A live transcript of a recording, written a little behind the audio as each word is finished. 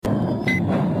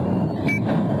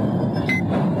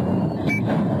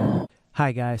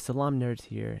Hi guys, Salaam Nerds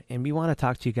here, and we want to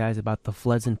talk to you guys about the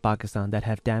floods in Pakistan that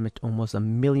have damaged almost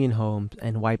 1 million homes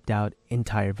and wiped out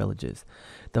entire villages.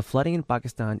 The flooding in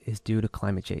Pakistan is due to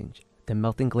climate change. The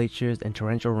melting glaciers and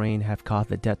torrential rain have caused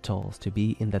the death tolls to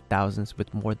be in the thousands,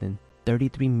 with more than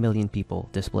 33 million people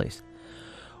displaced.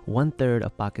 1/3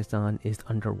 of Pakistan is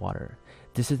underwater.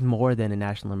 This is more than a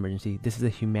national emergency, this is a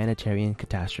humanitarian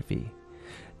catastrophe.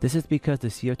 This is because the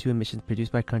CO2 emissions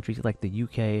produced by countries like the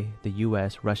UK, the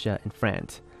US, Russia, and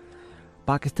France.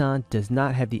 Pakistan does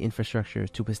not have the infrastructure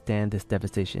to withstand this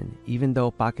devastation. Even though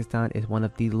Pakistan is one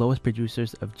of the lowest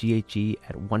producers of GHG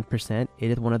at 1%, it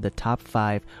is one of the top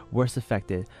 5 worst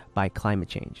affected by climate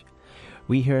change.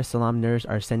 We here at Salaam Nerds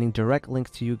are sending direct links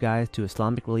to you guys to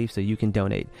Islamic Relief so you can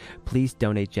donate. Please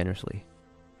donate generously.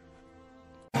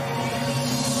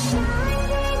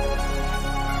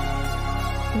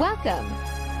 Welcome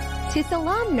to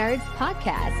Salaam Nerds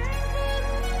Podcast.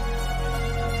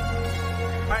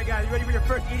 All right, guys, you ready for your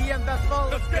first EDM festival?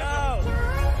 Let's go!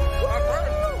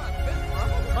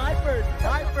 My first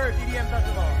EDM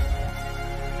festival.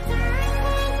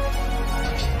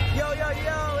 Yo,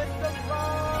 it's the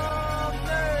Salaam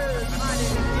Nerds. My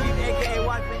name is Steve, aka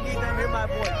Watson Neat. I'm here with my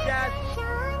boy Jazz.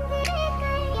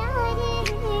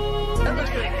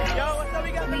 Yo, what's up?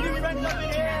 We got some new friends up in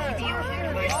here.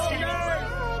 All nerds.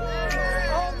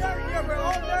 All nerds here, bro.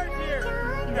 All nerds here.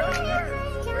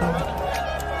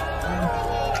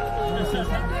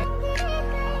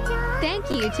 Thank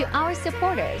you to our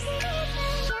supporters.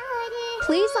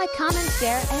 Please like, comment,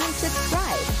 share, and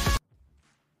subscribe.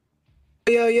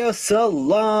 Yo,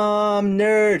 Salaam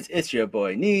Nerds. It's your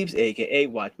boy Neebs, aka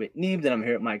Watch with Neebs, and I'm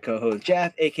here with my co-host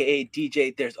Jeff, aka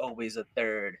DJ There's Always a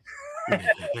Third.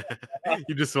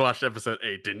 You just watched episode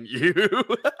 8, didn't you?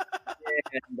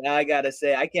 And I gotta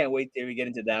say, I can't wait till we get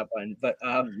into that one. But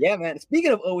yeah, man.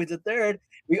 Speaking of always a third,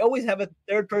 we always have a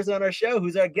third person on our show.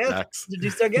 Who's our guest? Max.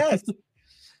 Introduce our guest.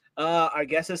 Our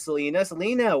guest is Selena.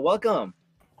 Selena, welcome.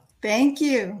 Thank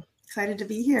you. Excited to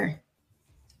be here.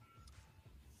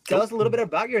 Tell us a little bit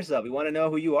about yourself. We want to know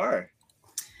who you are.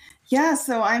 Yeah,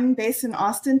 so I'm based in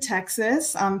Austin,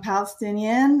 Texas. I'm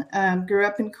Palestinian. Grew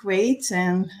up in Kuwait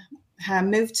and have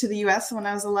moved to the U.S. when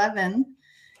I was 11.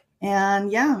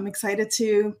 And yeah, I'm excited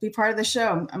to be part of the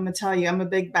show. I'm going to tell you, I'm a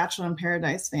big Bachelor in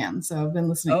Paradise fan, so I've been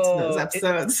listening to those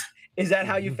episodes. Is that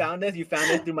how you found us? You found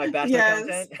us through my Bachelor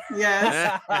content?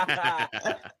 Yes.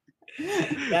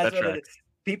 That's what it is.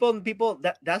 People,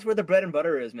 that's where the bread and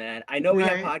butter is, man. I know we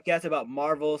have podcasts about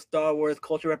Marvel, Star Wars,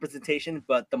 culture representation,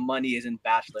 but the money is in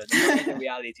Bachelor. The money is in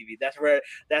reality TV. That's where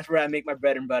I make my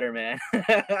bread and butter, man.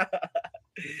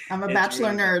 I'm a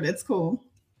Bachelor nerd. It's cool.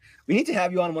 We need to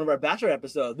have you on one of our Bachelor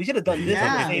episodes. We should have done this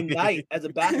on the same night as a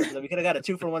Bachelor episode. We could have got a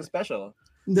 2-for-1 special.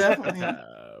 Definitely.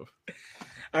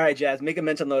 All right, Jazz, make a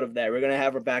mental note of that. We're going to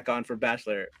have her back on for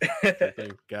Bachelor.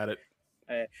 Got it.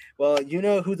 Well, you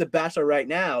know who's the Bachelor right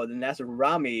now, then that's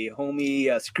Ramy.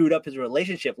 Homie screwed up his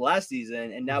relationship last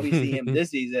season, and now we see him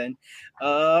this season.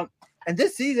 And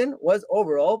this season was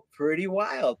overall pretty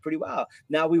wild.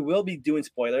 Now, we will be doing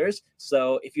spoilers,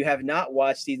 so if you have not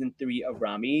watched season 3 of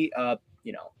Ramy,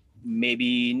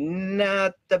 maybe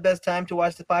not the best time to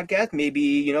watch the podcast.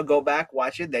 Maybe, go back,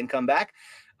 watch it, then come back.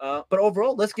 But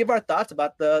overall, let's give our thoughts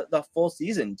about the full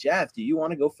season. Jeff, do you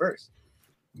want to go first?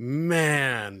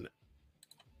 Man.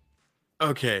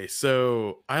 Okay,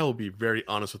 so I'll be very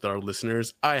honest with our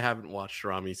listeners. I haven't watched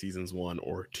Ramy seasons 1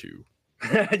 or 2.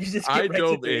 I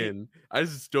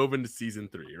just dove into season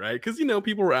 3, right? Because,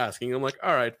 people were asking. I'm like,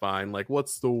 all right, fine. Like,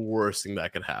 what's the worst thing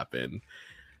that could happen?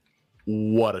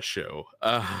 What a show.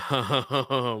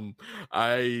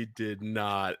 I did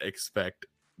not expect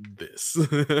this.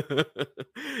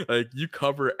 Like, you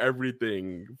cover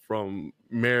everything from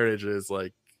marriages,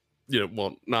 like,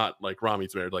 not like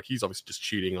Ramy's marriage. Like, he's obviously just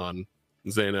cheating on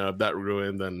Zainab, that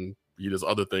ruined, then he does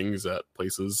other things at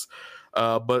places.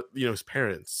 But, his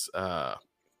parents,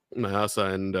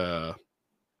 Mahasa and, can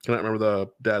I remember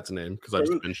the dad's name? Because I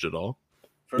just binged it all.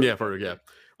 Farouk, yeah.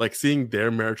 Like, seeing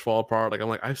their marriage fall apart, like, I'm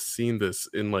like, I've seen this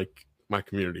in, like, my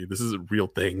community. This is a real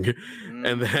thing.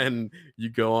 And then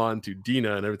you go on to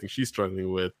Dina and everything she's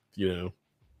struggling with,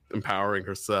 empowering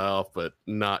herself, but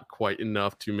not quite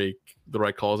enough to make the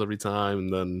right calls every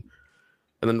time. And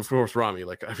then of course, Ramy,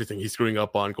 like, everything he's screwing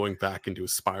up on, going back into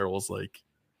his spirals. Like,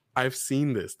 I've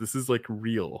seen this. This is, like,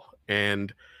 real.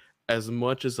 And as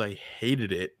much as I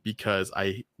hated it, because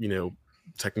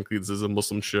technically this is a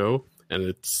Muslim show, and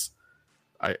it's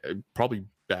I probably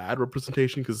bad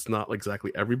representation because it's not like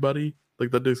exactly everybody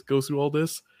like that goes through all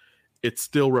this. It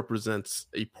still represents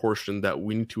a portion that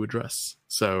we need to address.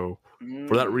 So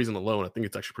for that reason alone, I think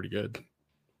it's actually pretty good.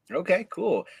 Okay,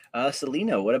 cool.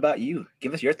 Selena, what about you?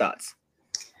 Give us your thoughts.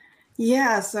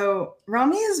 Yeah, so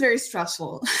Ramy is very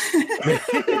stressful.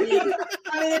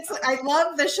 I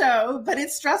love the show, but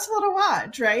it's stressful to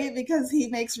watch, right? Because he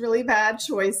makes really bad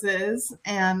choices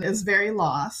and is very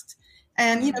lost.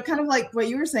 And, kind of like what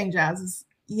you were saying, Jazz, is,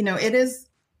 it is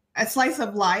a slice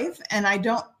of life. And I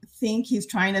don't think he's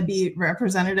trying to be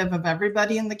representative of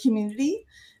everybody in the community.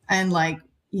 And I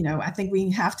think we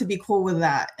have to be cool with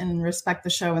that and respect the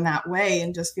show in that way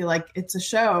and just feel like it's a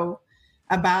show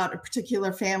about a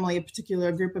particular family, a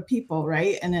particular group of people,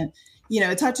 right? And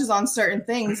it touches on certain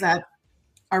things that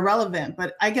are relevant,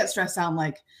 but I get stressed out. I'm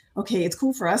like, okay, it's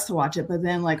cool for us to watch it, but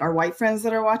then our white friends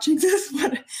that are watching this,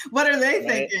 what are they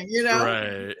thinking?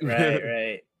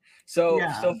 Right.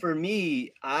 So for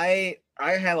me, I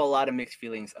have a lot of mixed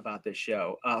feelings about this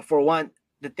show. For one,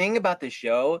 the thing about this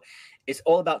show is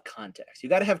all about context. You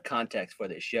got to have context for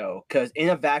this show, because in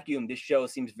a vacuum, this show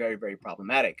seems very, very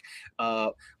problematic.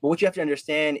 But what you have to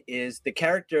understand is the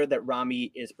character that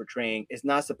Ramy is portraying is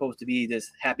not supposed to be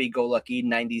this happy-go-lucky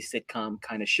 90s sitcom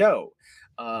kind of show.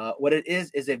 What it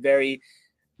is a very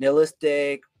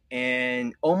nihilistic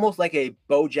and almost like a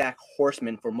BoJack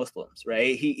Horseman for Muslims,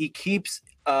 right? He keeps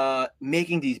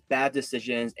making these bad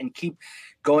decisions and keep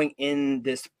going in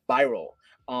this spiral.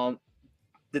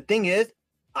 The thing is,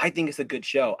 I think it's a good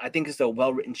show. I think it's a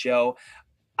well-written show.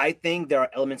 I think there are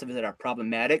elements of it that are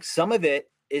problematic. Some of it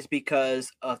is because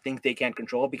of things they can't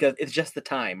control, because it's just the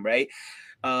time, right?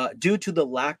 Due to the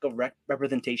lack of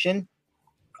representation,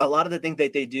 a lot of the things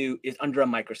that they do is under a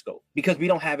microscope because we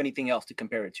don't have anything else to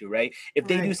compare it to, right? If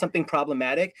they do something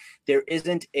problematic, there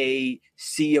isn't a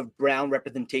sea of brown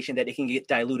representation that it can get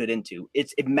diluted into.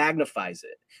 It magnifies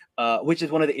it, which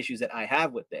is one of the issues that I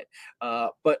have with it.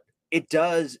 But it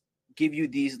does give you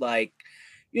these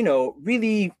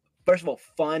really, first of all,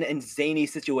 fun and zany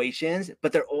situations,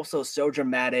 but they're also so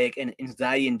dramatic and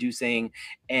anxiety inducing.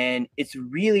 And it's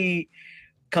really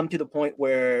come to the point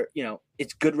where,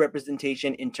 it's good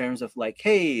representation in terms of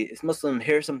hey, it's Muslim,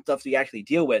 here's some stuff we actually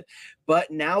deal with.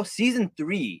 But now season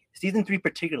three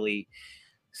particularly,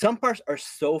 some parts are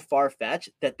so far-fetched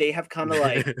that they have kind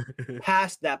of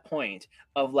passed that point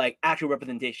of actual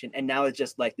representation. And now it's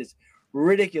just this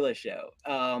ridiculous show.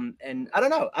 And I don't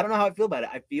know how I feel about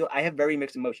it. I have very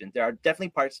mixed emotions. There are definitely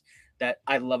parts that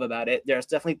I love about it. There's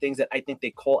definitely things that I think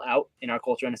they call out in our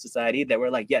culture and society that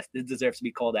we're yes, this deserves to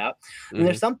be called out. And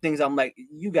there's some things I'm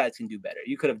you guys can do better.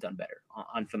 You could have done better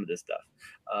on some of this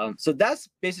stuff. So that's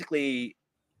basically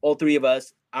all three of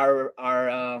us, our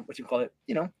what you call it,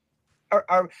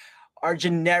 our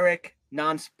generic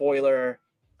non-spoiler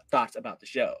thoughts about the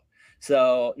show.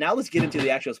 So now let's get into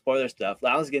the actual spoiler stuff.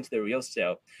 Now let's get into the real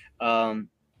show.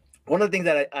 One of the things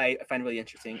that I find really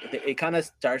interesting, it kind of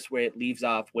starts where it leaves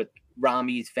off with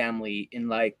Ramy's family in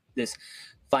this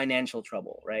financial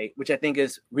trouble, right? Which I think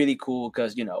is really cool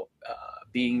because,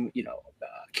 being,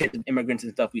 kids and immigrants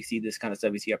and stuff, we see this kind of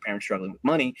stuff. We see our parents struggling with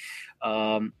money.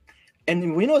 And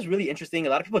we know it's really interesting. A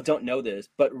lot of people don't know this,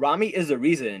 but Ramy is the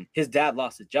reason his dad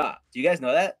lost his job. Do you guys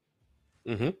know that?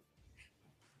 Mm-hmm.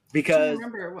 Because I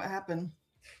remember what happened.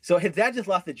 So his dad just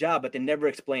lost the job, but they never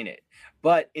explain it.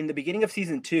 But in the beginning of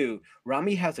season 2,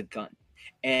 Ramy has a gun,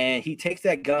 and he takes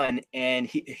that gun and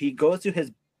he goes to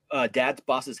his dad's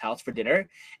boss's house for dinner,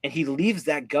 and he leaves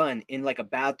that gun in a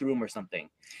bathroom or something.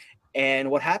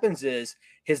 And what happens is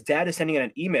his dad is sending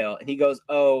an email, and he goes,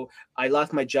 "Oh, I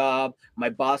lost my job. My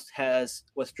boss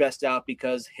was stressed out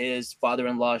because his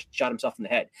father-in-law shot himself in the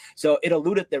head." So it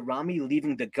alluded that Ramy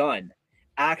leaving the gun,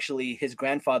 actually his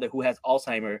grandfather who has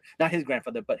Alzheimer's, not his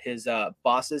grandfather, but his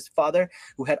boss's father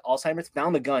who had Alzheimer's,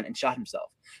 found the gun and shot himself.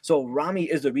 So Ramy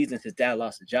is the reason his dad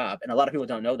lost the job. And a lot of people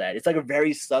don't know that. It's a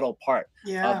very subtle part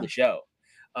of the show.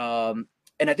 And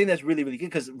I think that's really, really good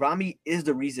because Ramy is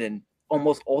the reason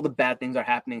almost all the bad things are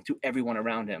happening to everyone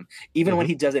around him, even when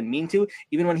he doesn't mean to,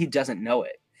 even when he doesn't know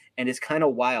it. And it's kind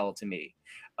of wild to me.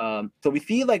 So we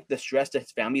feel the stress that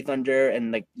his family's under,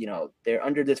 and they're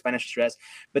under this financial stress.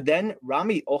 But then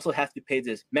Ramy also has to pay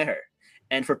this meher.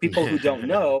 And for people who don't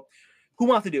know, who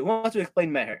wants to do? Who wants to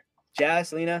explain meher? Jazz,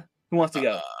 Selena, who wants to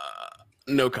go?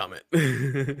 No comment.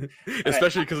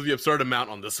 Especially because of the absurd amount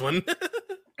on this one.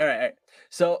 All right.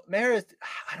 So meher is,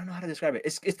 I don't know how to describe it.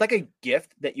 It's like a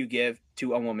gift that you give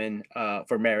to a woman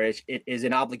for marriage. It is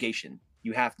an obligation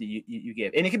you have to you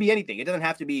give, and it can be anything. It doesn't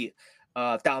have to be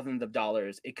thousands of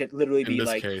dollars. It could literally be in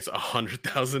this case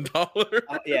 $100,000.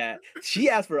 Yeah, she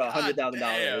asked for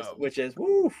 $100,000, which is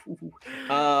woo.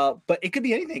 But it could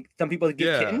be anything. Some people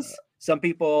give kittens. some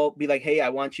people be like, hey, I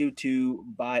want you to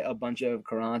buy a bunch of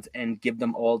Qurans and give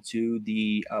them all to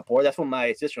the poor. That's what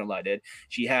my sister-in-law did.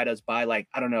 She had us buy like,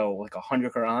 I don't know, like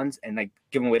 100 Qurans and like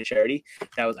give them away to charity.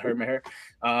 That was her meher.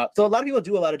 So a lot of people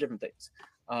do a lot of different things.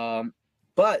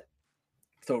 But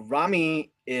so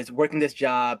Ramy is working this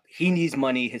job. He needs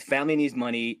money. His family needs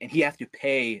money, and he has to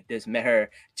pay this meher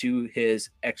to his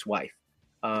ex-wife.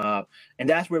 And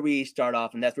that's where we start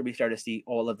off, and that's where we start to see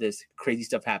all of this crazy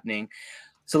stuff happening.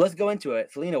 So let's go into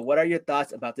it. Selena, what are your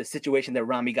thoughts about the situation that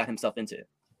Ramy got himself into?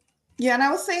 Yeah, and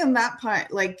I would say on that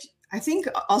part, like, I think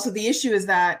also the issue is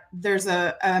that there's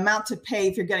a amount to pay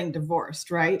if you're getting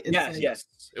divorced, right? It's yes, like, yes.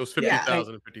 It was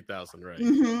 50,000 and 50,000, right?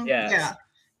 Mm-hmm, Yes. Yeah.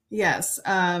 Yes.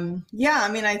 Yeah.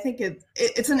 I mean, I think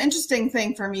it's an interesting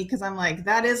thing for me because I'm like,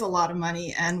 that is a lot of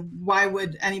money. And why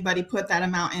would anybody put that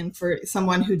amount in for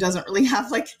someone who doesn't really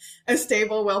have like a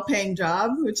stable, well-paying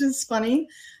job, which is funny.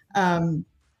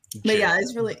 But yeah,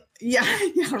 it's really, yeah,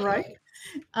 right.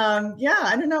 Yeah,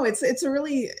 I don't know. It's a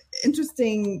really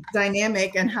interesting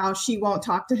dynamic and how she won't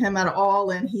talk to him at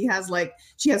all. And she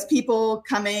has people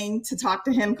coming to talk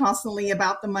to him constantly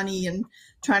about the money and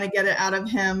trying to get it out of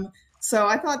him. So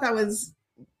I thought that was,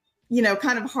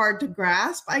 kind of hard to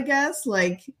grasp, I guess.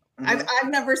 Like, I've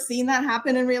never seen that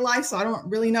happen in real life. So I don't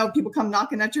really know. People come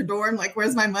knocking at your door and like,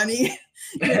 where's my money?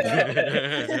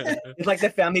 It's like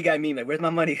the Family Guy meme. Like, where's my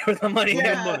money? Where's my money?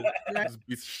 Yeah. Money. Right. Just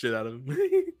beats the shit out of him.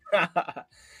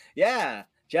 Yeah.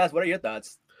 Jazz, what are your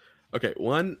thoughts? Okay,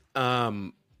 one, I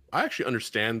actually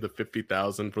understand the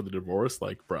 50,000 for the divorce.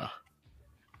 Like, bruh,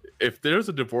 if there's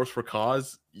a divorce for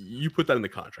cause, you put that in the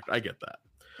contract. I get that.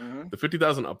 The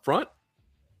 50,000 up front,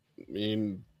 I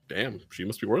mean, damn, she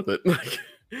must be worth it. Like,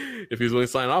 if he's willing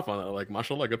to sign off on it, like,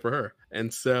 mashallah, good for her.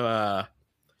 And so,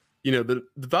 the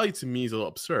value to me is a little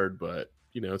absurd, but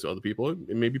to other people,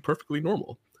 it may be perfectly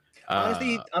normal.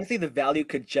 Honestly, the value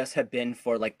could just have been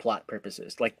for like plot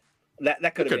purposes. Like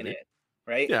that could have been it,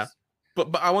 right? Yeah,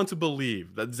 but I want to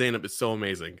believe that Zainab is so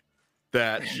amazing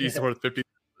that she's worth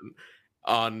 50,000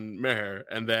 on meher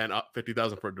and then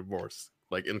 50,000 for a divorce,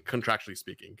 like in contractually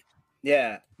speaking.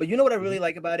 Yeah, but you know what I really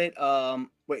like about it?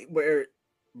 Where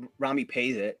Ramy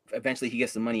pays it. Eventually, he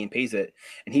gets the money and pays it,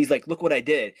 and he's like, "Look what I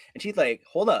did," and she's like,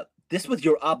 "Hold up, this was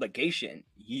your obligation.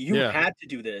 You had to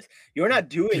do this. You're not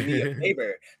doing me a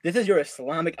favor. This is your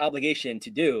Islamic obligation to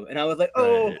do." And I was like,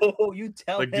 "Oh, you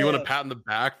tell like, him." do you want a pat on the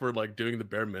back for like doing the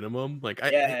bare minimum? Like,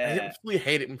 I absolutely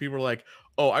hate it when people are like,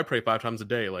 "Oh, I pray 5 times a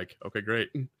day." Like, okay, great.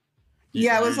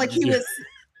 Yeah, it was like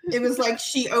it was like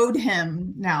she owed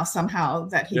him now somehow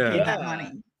that he paid that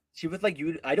money. She was like,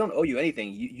 I don't owe you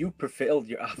anything. You fulfilled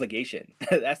your obligation.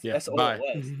 That's all it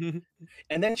was.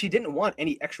 And then she didn't want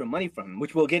any extra money from him,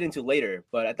 which we'll get into later.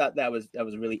 But I thought that was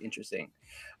really interesting.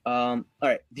 All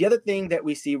right. The other thing that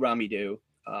we see Ramy do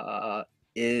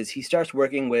is he starts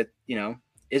working with,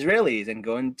 Israelis and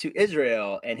going to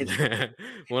Israel and his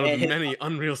one of the many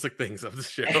unrealistic things of the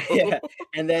show. Yeah.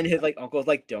 And then his uncle's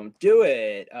like, don't do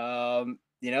it. And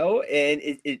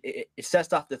it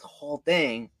sets off this whole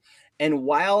thing. And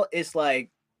while it's like,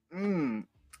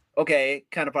 okay,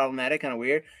 kind of problematic, kind of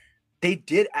weird, they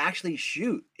did actually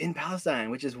shoot in Palestine,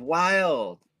 which is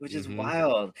wild. And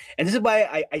this is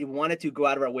why I wanted to go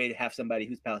out of our way to have somebody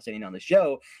who's Palestinian on the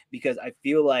show, because I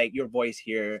feel like your voice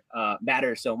here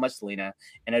matters so much, Selena.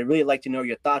 And I'd really like to know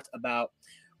your thoughts about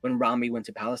when Ramy went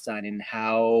to Palestine and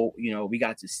how, we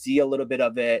got to see a little bit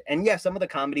of it. And yeah, some of the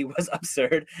comedy was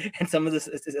absurd and some of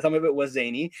it was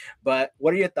zany. But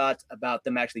what are your thoughts about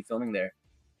them actually filming there?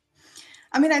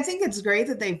 I mean, I think it's great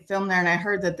that they filmed there. And I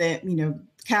heard that they,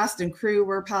 cast and crew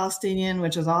were Palestinian,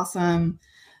 which is awesome.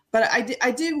 But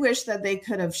I did wish that they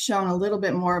could have shown a little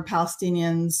bit more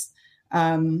Palestinians.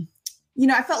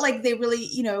 I felt like they really,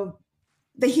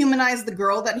 they humanized the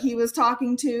girl that he was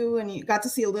talking to, and you got to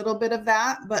see a little bit of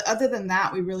that. But other than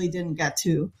that, we really didn't get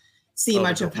to see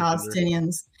much of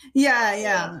Palestinians.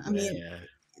 Yeah. I mean,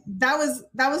 that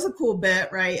was a cool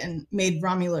bit, right? And made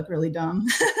Ramy look really dumb.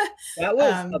 That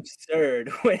was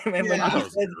absurd.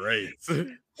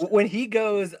 When he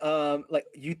goes, like,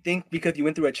 you think because you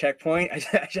went through a checkpoint, I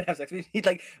should have sex with you. He's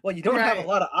like, well, you don't have a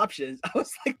lot of options. I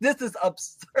was like, this is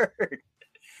absurd.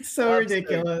 So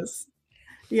ridiculous.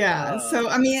 Yeah. So,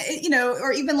 I mean,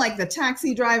 or even like the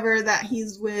taxi driver that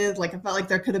he's with, like, I felt like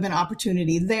there could have been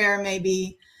opportunity there,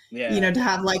 maybe, to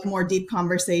have like more deep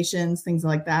conversations, things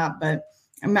like that. But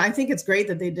I mean, I think it's great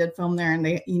that they did film there and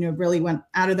they, really went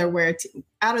out of their way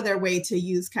to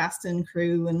use cast and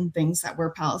crew and things that were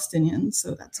Palestinian.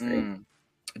 So that's great.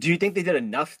 Do you think they did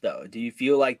enough though? Do you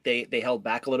feel like they held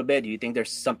back a little bit? Do you think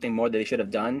there's something more that they should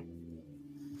have done?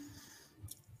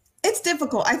 It's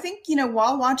difficult. I think,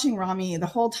 while watching Ramy the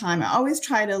whole time, I always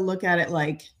try to look at it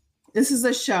like this is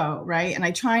a show, right? And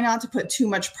I try not to put too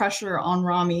much pressure on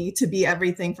Ramy to be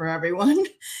everything for everyone,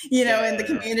 in the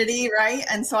community, right?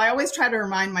 And so I always try to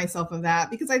remind myself of that,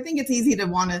 because I think it's easy to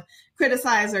want to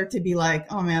criticize or to be like,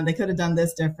 oh man, they could have done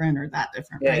this different or that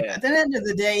different, right? But at the end of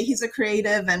the day, he's a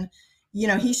creative, and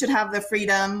he should have the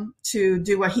freedom to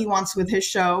do what he wants with his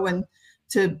show, and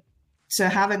to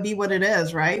have it be what it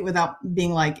is, right? Without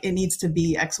being like, it needs to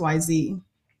be XYZ.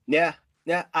 Yeah,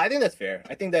 I think that's fair.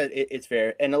 I think that it's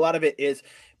fair. And a lot of it is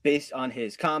based on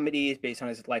his comedy, based on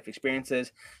his life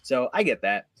experiences. So I get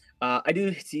that. I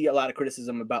do see a lot of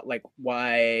criticism about like,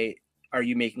 why are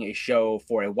you making a show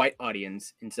for a white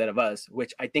audience instead of us,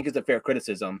 which I think is a fair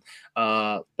criticism.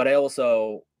 But I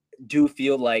also do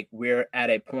feel like we're at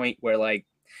a point where like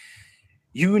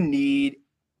you need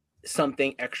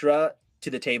something extra to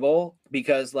the table,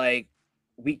 because like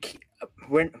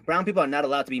brown people are not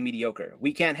allowed to be mediocre.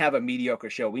 We can't have a mediocre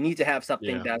show. We need to have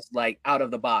something that's like out of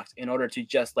the box in order to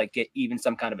just like get even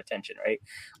some kind of attention, right?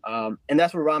 And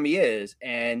that's what Ramy is,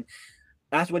 and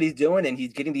that's what he's doing, and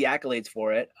he's getting the accolades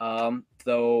for it.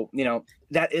 So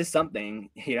that is something.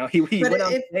 He went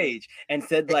on stage and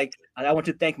said like, I want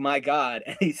to thank my God,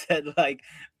 and he said like,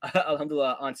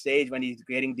 alhamdulillah, on stage when he's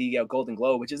getting the Golden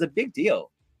Globe, which is a big deal.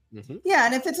 Mm-hmm. Yeah,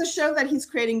 and if it's a show that he's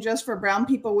creating just for brown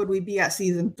people, would we be at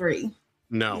season 3?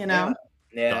 No.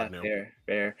 Yeah, no.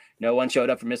 Fair. No one showed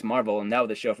up for Miss Marvel, and that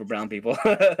was a show for brown people.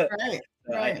 Right.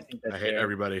 I hate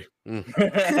everybody. Right.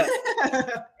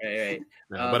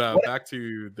 No, but back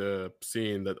to the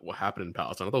scene that what happened in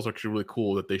Palestine. I thought it was actually really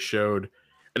cool that they showed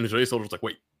an Israeli soldier was like,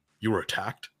 "Wait, you were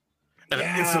attacked?" And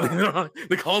instantly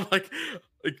they called like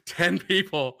 10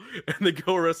 people, and they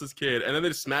go arrest this kid, and then they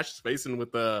just smash his face in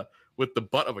with the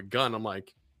butt of a gun. I'm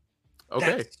like,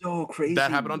 okay, that's so crazy.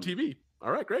 That happened on TV.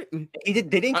 All right, great. They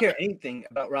didn't care anything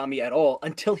about Ramy at all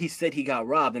until he said he got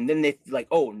robbed, and then they like,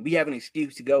 oh, we have an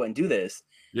excuse to go and do this.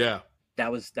 Yeah,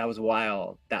 that was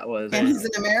wild. That was, and he's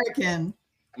an American.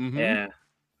 Mm-hmm. Yeah,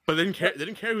 but they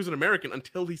didn't care who's an American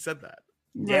until he said that.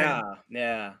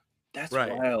 Yeah, that's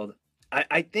right. Wild.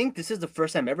 I think this is the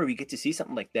first time ever we get to see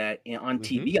something like that on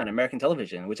TV, on American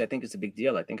television, which I think is a big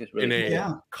deal. I think it's really in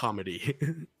a comedy.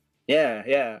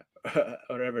 Yeah.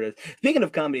 Whatever it is. Speaking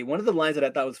of comedy, one of the lines that I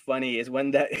thought was funny is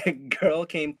when that girl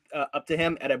came up to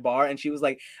him at a bar, and she was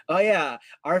like, "Oh yeah,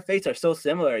 our fates are so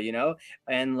similar,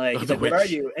 And like, he's like, "What are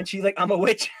you?" And she's like, "I'm a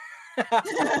witch."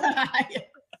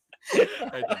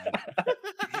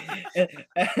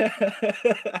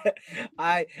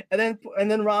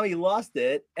 and then Ramy lost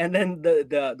it, and then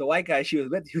the white guy she was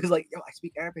with, he was like, "Yo, I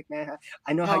speak Arabic, man.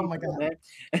 I know how you feel, man."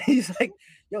 And he's like,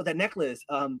 "Yo, that necklace,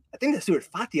 I think that's Stuart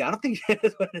Fati. I don't think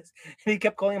that's what it is." And he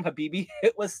kept calling him Habibi.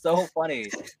 It was so funny.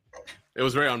 It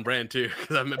was very on brand too,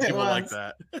 because I met people like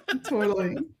that.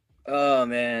 Totally. Oh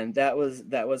man, that was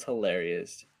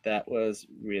hilarious. That was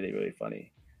really, really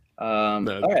funny. They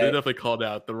definitely called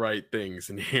out the right things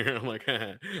in here. I'm like,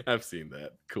 I've seen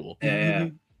that. Cool. Yeah.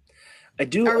 I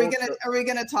do. Are we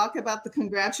gonna talk about the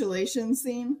congratulations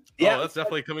scene? Yeah, that's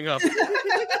definitely coming up.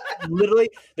 Literally,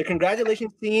 the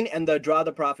congratulations scene and the draw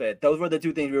the prophet. Those were the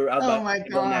two things we were about. Oh my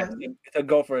god! So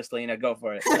go for it, Selena. Go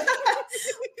for it. I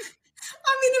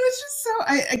mean, it was just so.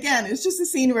 Again, it's just a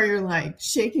scene where you're like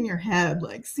shaking your head,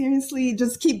 like seriously,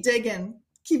 just keep digging,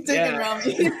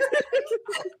 Ramy.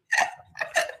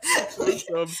 It's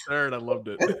so absurd. I loved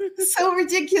it. So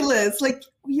ridiculous. Like,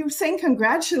 you were saying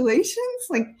congratulations?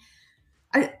 Like,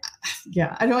 I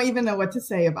don't even know what to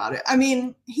say about it. I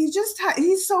mean, he's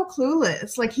so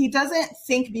clueless. Like, he doesn't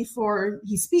think before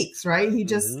he speaks, right? He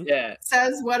just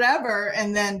says whatever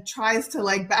and then tries to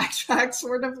like backtrack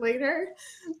sort of later,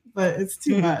 but it's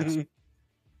too much.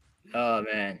 Oh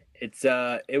man,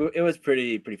 it was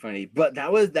pretty funny. But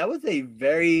that was a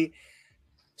very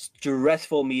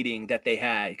stressful meeting that they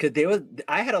had, because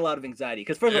I had a lot of anxiety,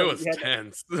 because first of all, it was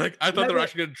tense. Like, I thought they were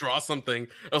actually gonna draw something.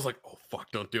 I was like, oh fuck,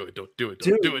 don't do it.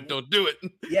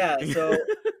 Yeah. So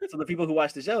the people who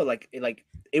watched the show, like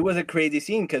it was a crazy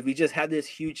scene, because we just had this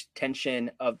huge tension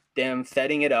of them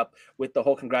setting it up with the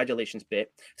whole congratulations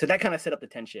bit. So that kind of set up the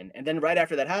tension, and then right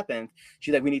after that happened,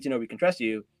 she's like, "We need to know we can trust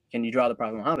you. Can you draw the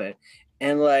Prophet Muhammad?"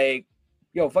 And like,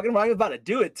 yo, fucking Ramy was about to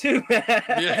do it too, man.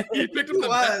 Yeah, he picked up the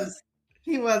best.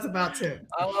 He was about to.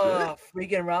 Oh,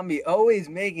 freaking Ramy, always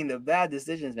making the bad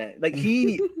decisions, man. Like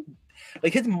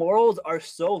like his morals are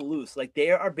so loose. Like they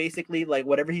are basically like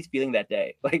whatever he's feeling that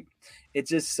day. Like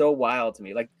it's just so wild to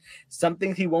me. Like some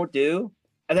things he won't do,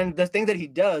 and then the things that he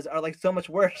does are like so much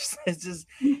worse. It's just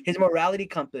his morality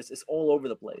compass is all over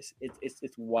the place.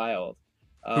 It's wild.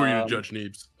 Who are you to judge,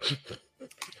 Neebs?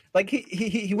 Like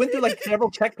he went through like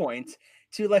several checkpoints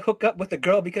to like hook up with the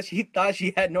girl because he thought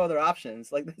she had no other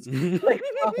options. Like that's like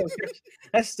oh,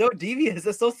 that's so devious.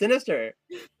 That's so sinister.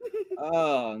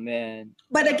 Oh man.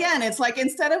 But again, it's like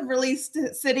instead of really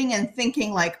sitting and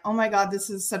thinking like, oh my God, this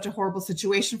is such a horrible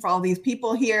situation for all these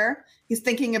people here, he's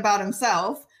thinking about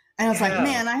himself. And I was like,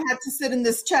 man, I had to sit in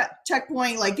this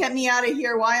checkpoint, like, get me out of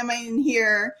here. Why am I in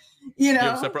here? You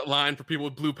know, a separate line for people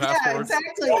with blue passports. Yeah,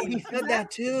 exactly. Oh, he said that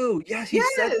too. Yes, he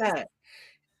said that.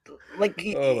 Like,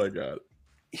 oh my God.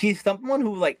 He's someone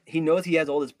who like he knows he has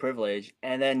all this privilege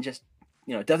and then just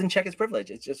doesn't check his privilege.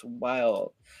 It's just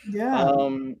wild. Yeah.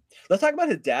 Let's talk about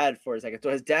his dad for a second. So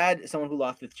his dad is someone who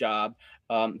lost his job.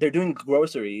 They're doing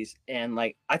groceries, and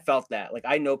like I felt that. Like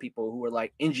I know people who are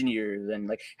like engineers and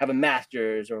like have a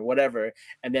master's or whatever,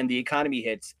 and then the economy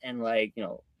hits, and like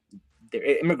they're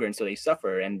immigrants, so they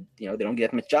suffer, and they don't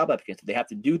get much job applicants. So they have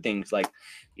to do things like,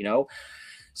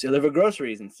 deliver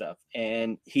groceries and stuff.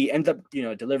 And he ends up,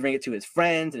 delivering it to his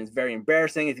friends, and it's very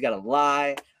embarrassing. He's got to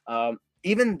lie.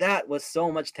 Even that was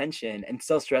so much tension and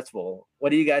so stressful.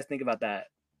 What do you guys think about that?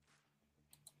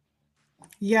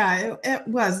 Yeah, it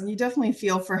was. You definitely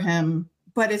feel for him,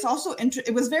 but it's also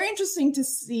it was very interesting to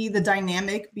see the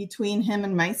dynamic between him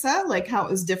and Maisa, like how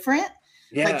it was different.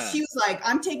 Yeah. Like she was like,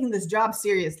 I'm taking this job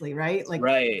seriously, right? Like,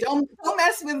 don't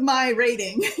mess with my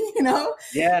rating,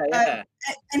 Yeah, yeah.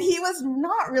 And he was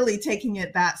not really taking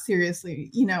it that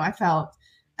seriously, I felt.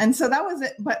 And so that was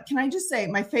it. But can I just say,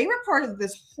 my favorite part of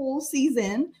this whole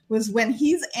season was when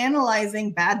he's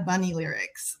analyzing Bad Bunny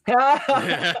lyrics.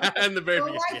 And the very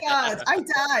oh my God, I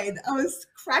died. I was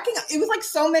cracking up. It was like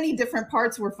so many different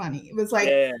parts were funny. It was like,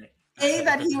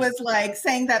 that he was like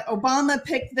saying that Obama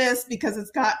picked this because it's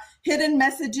got hidden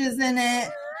messages in it,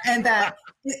 and that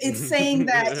it's saying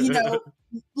that,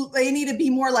 they need to be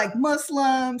more like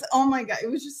Muslims. Oh my God. It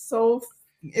was just so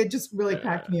it just really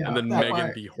cracked me up. And then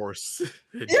Megan the horse.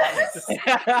 Yes.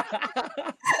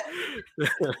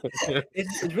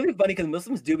 It's really funny because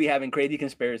Muslims do be having crazy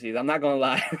conspiracies. I'm not gonna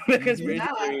lie. The conspiracy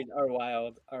theories are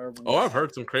wild. Oh, I've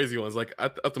heard some crazy ones. Like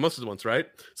at the Muslims once, right?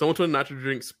 Someone told not to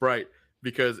drink Sprite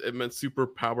because it meant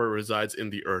superpower resides in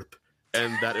the earth,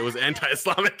 and that it was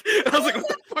anti-Islamic. I was like, what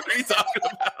the fuck are you talking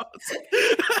about?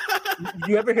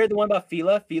 You ever heard the one about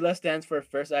Fila? Fila stands for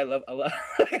First I Love Allah.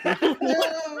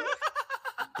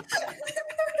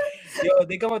 Yo,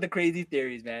 they come up with the crazy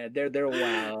theories, man. They're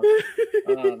wild.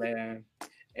 Oh man.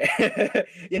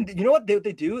 And you know what they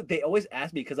do? They always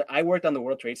ask me, because I worked on the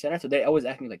World Trade Center, so they always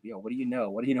ask me like, "Yo, what do you know?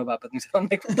 What do you know about buildings?" I'm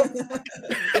like,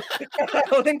 I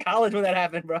was in college when that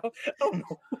happened, bro. Oh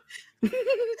no.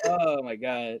 Oh my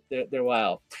God, they're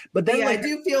wild. But then, I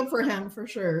do feel for him for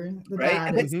sure.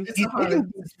 Right? He's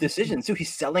making decisions too.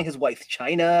 He's selling his wife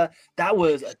China. That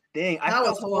was a thing. I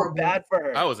felt so bad for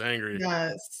her. I was angry.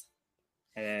 Yes.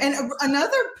 And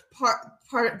another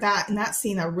part that in that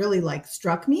scene that really like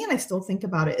struck me, and I still think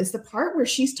about it, is the part where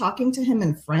she's talking to him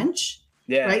in French.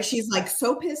 Yeah. Right. She's like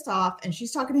so pissed off, and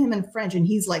she's talking to him in French, and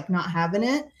he's like not having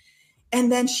it. And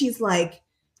then she's like,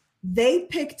 "They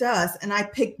picked us, and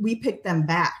we picked them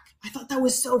back." I thought that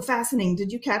was so fascinating.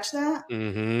 Did you catch that?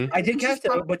 Mm-hmm. I did catch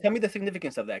that, but tell me the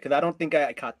significance of that, because I don't think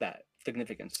I caught that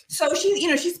significance. So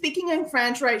she's speaking in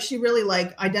French, right? She really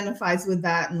like identifies with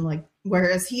that, and like,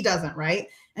 whereas he doesn't, right?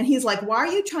 And he's like, "Why are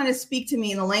you trying to speak to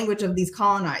me in the language of these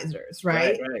colonizers?"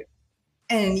 Right.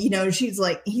 And he's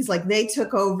like, "They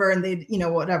took over and they,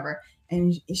 whatever."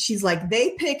 And she's like,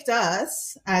 "They picked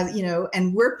us,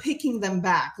 and we're picking them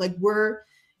back. Like we're,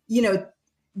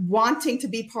 wanting to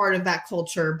be part of that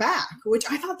culture back," which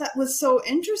I thought that was so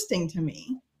interesting to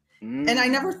me. And I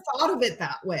never thought of it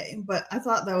that way, but I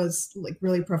thought that was like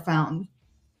really profound.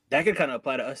 That could kind of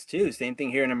apply to us too. Same thing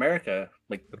here in America.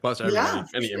 Like applies to everybody,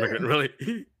 any immigrant, really.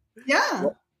 Yeah.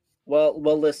 Well,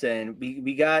 listen,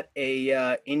 we got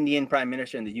a Indian prime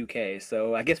minister in the UK,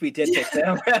 so I guess we did pick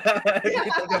them.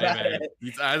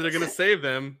 He's either going to save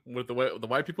them with the way the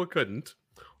white people couldn't,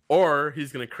 or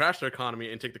he's going to crash their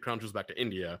economy and take the crown jewels back to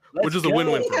India, which is a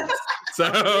win-win for us.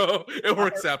 So it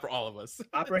works out for all of us.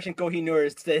 Operation Kohinoor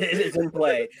is in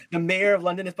play. The mayor of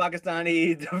London is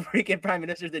Pakistani. The freaking prime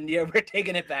minister is India. We're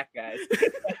taking it back, guys.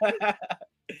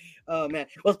 Oh man.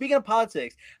 Well, speaking of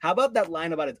politics, how about that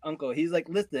line about his uncle? He's like,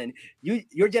 "Listen,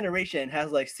 your generation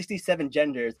has like 67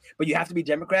 genders, but you have to be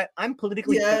Democrat. I'm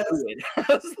politically fluid." I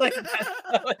was like, that's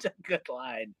such a good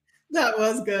line. That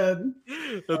was good.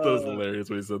 That was hilarious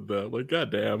when he said that. I'm like, God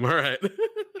damn. All right.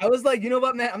 I was like, you know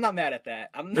what, man? I'm not mad at that.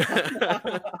 I'm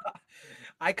not.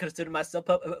 I consider myself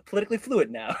politically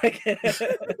fluid now.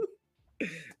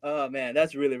 Oh man,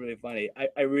 that's really, really funny.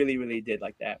 I really, really did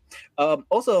like that.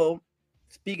 Also,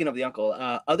 speaking of the uncle,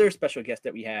 other special guest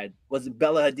that we had was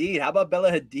Bella Hadid. How about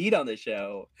Bella Hadid on the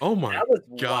show? Oh my That was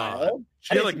god, wild.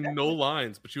 she had like no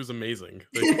lines, but she was amazing.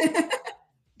 Like,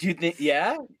 Do you think?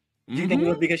 Yeah. Do you think it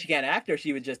was because she can't act, or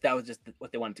she was just that was just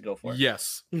what they wanted to go for?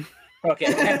 Yes.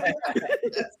 Okay.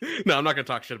 No, I'm not gonna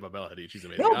talk shit about Bella Hadid. She's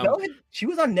amazing. No, Bella, she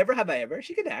was on Never Have I Ever.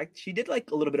 She could act. She did like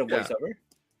a little bit of voiceover.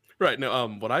 Right. No.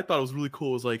 What I thought was really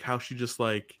cool was like how she just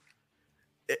like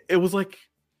it was like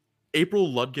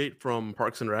April Ludgate from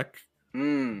Parks and Rec.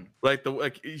 Like you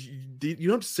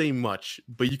don't have to say much,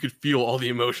 but you could feel all the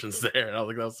emotions there. And I was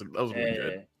like, that was really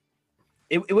good.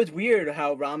 It was weird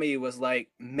how Ramy was like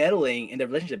meddling in their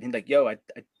relationship. He's like, "Yo, I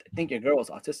think your girl is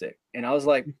autistic," and I was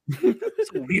like,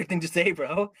 "That's a weird thing to say,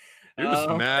 bro." You're just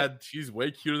mad. She's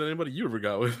way cuter than anybody you ever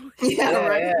got with.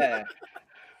 Yeah.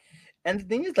 And the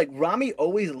thing is, like, Ramy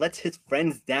always lets his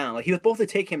friends down. Like, he was supposed to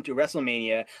take him to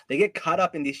WrestleMania. They get caught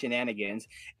up in these shenanigans,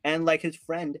 and like his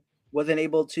friend wasn't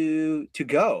able to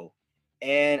go.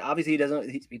 And obviously, he doesn't.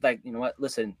 He's like, you know what?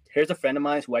 Listen, here's a friend of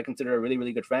mine who I consider a really,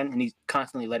 really good friend, and he's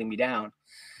constantly letting me down.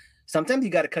 Sometimes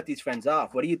you got to cut these friends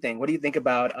off. What do you think? What do you think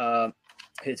about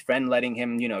his friend letting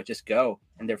him, just go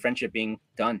and their friendship being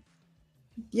done?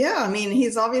 Yeah, I mean,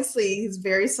 he's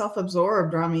very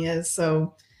self-absorbed, Ramy is,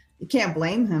 so you can't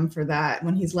blame him for that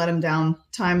when he's let him down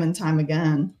time and time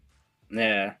again.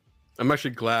 Yeah. I'm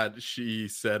actually glad she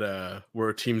said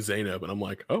we're Team Zaynab, and I'm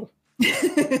like, oh.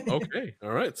 Okay, all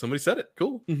right, somebody said it.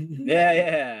 Cool.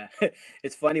 Yeah.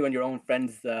 It's funny when your own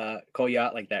friends call you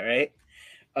out like that, right?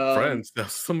 Friends,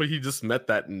 that's somebody he just met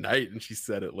that night, and she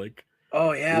said it like,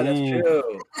 oh yeah, that's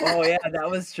true. Oh yeah, that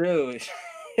was true.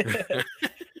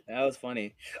 That was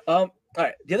funny. All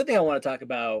right, the other thing I want to talk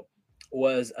about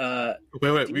was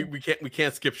wait, we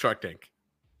can't skip Shark Tank.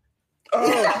 Oh,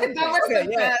 that was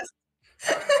the best.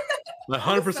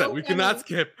 100%. We cannot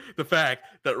skip the fact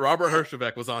that Robert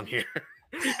Herjavec was on here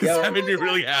because that made me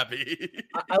really happy.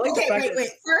 I like the fact wait.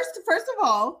 First of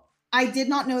all, I did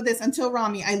not know this until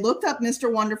Ramy. I looked up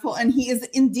Mr. Wonderful, and he is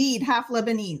indeed half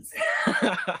Lebanese.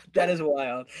 That is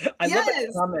wild. I love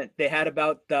the comment they had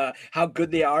about how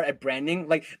good they are at branding.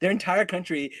 Like their entire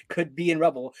country could be in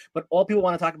rubble, but all people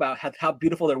want to talk about how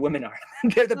beautiful their women are.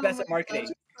 They're the best at marketing.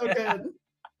 Gosh, so good.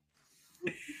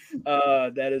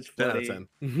 That is funny. 10 out of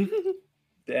 10.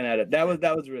 10 out of 10.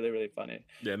 That was really, really funny.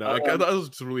 Yeah, no, I was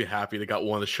just really happy they got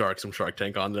one of the sharks from Shark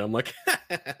Tank on there. I'm like,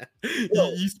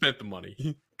 you spent the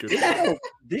money. Good.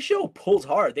 This show pulls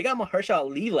hard. They got Mahershala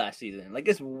Ali last season. Like,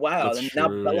 it's wild. That's and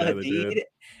true. Now Bella Hadid.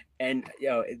 And,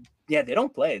 they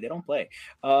don't play. They don't play.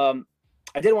 I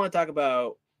did want to talk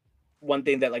about one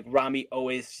thing that, like, Ramy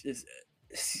always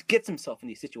gets himself in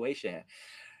these situations.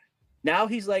 Now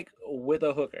he's like with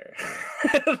a hooker.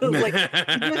 Like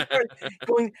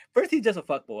first he's just a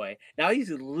fuckboy. Now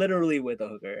he's literally with a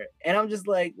hooker. And I'm just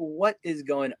like, what is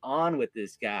going on with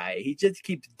this guy? He just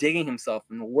keeps digging himself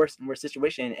in the worst and worst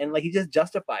situation, and like he just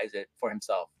justifies it for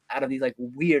himself out of these like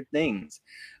weird things.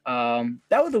 That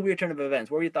was a weird turn of events.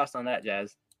 What were your thoughts on that,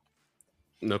 Jazz?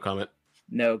 No comment.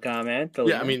 No comment.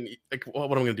 Yeah, I mean, like,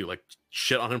 what am I gonna do? Like,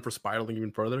 shit on him for spiraling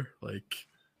even further? Like.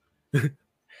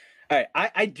 All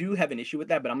right, I do have an issue with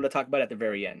that, but I'm going to talk about it at the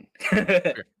very end.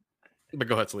 Okay. But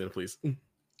go ahead, Selena, please.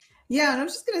 Yeah, and I'm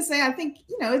just going to say, I think,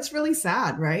 it's really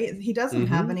sad, right? He doesn't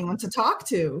have anyone to talk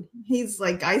to. He's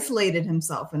like isolated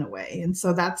himself in a way. And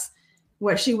so that's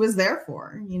what she was there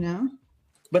for,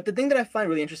 But the thing that I find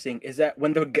really interesting is that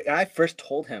when the guy first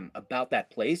told him about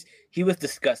that place, he was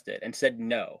disgusted and said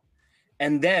no.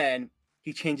 And then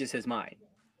he changes his mind.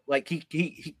 Like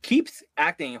he keeps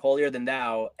acting holier than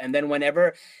thou, and then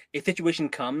whenever a situation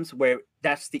comes where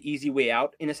that's the easy way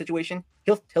out in a situation,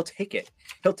 he'll take it.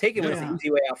 He'll take it when it's the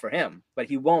easy way out for him, but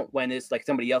he won't when it's like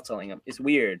somebody else telling him. It's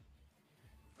weird.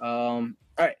 All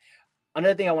right.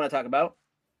 Another thing I want to talk about: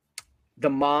 the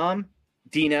mom,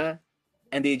 Dina,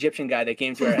 and the Egyptian guy that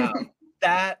came to her house.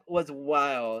 That was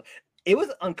wild. It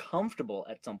was uncomfortable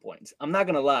at some points. I'm not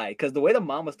gonna lie, because the way the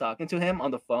mom was talking to him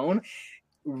on the phone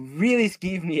really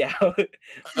skeeved me out.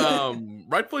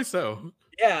 Rightfully so.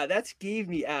 Yeah, that skeeved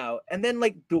me out. And then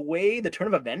like the turn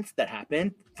of events that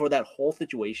happened for that whole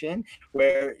situation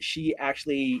where she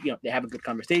actually, they have a good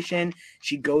conversation.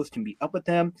 She goes to meet up with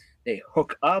them. They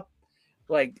hook up.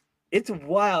 Like, it's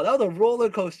wild. That was a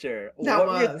roller coaster. What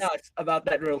were your thoughts about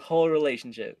that whole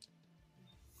relationship?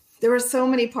 There were so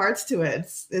many parts to it.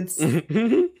 It's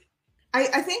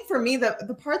I think for me,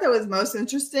 the part that was most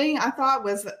interesting, I thought,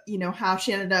 was, how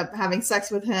she ended up having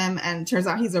sex with him, and it turns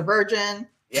out he's a virgin,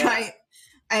 right?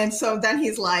 And so then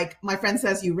he's like, my friend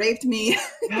says you raped me.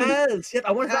 Yes,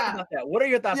 I want to talk about that. What are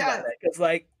your thoughts about that? Because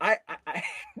like, I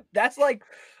that's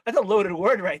a loaded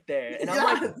word right there. And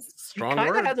I'm like, strong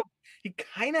word. he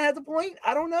kind of has a point.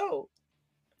 I don't know.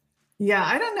 Yeah,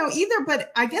 I don't know either.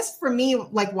 But I guess for me,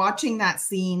 like watching that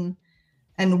scene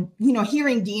and,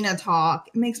 hearing Dina talk,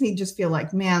 it makes me just feel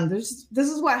like, man, this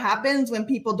is what happens when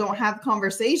people don't have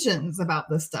conversations about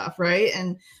this stuff, right?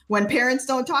 And when parents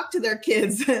don't talk to their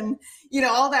kids and,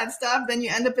 all that stuff, then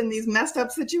you end up in these messed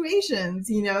up situations,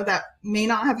 that may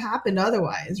not have happened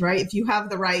otherwise, right? If you have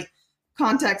the right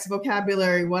context,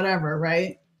 vocabulary, whatever,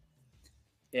 right?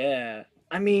 Yeah.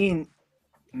 I mean,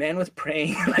 man was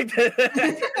praying like that.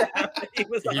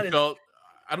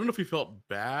 I don't know if he felt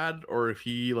bad or if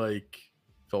he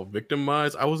felt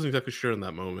victimized. I wasn't exactly sure in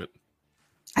that moment.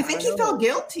 I think he felt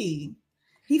guilty.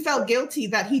 He felt guilty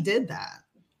that he did that.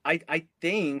 I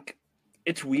think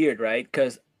it's weird, right?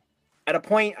 Because at a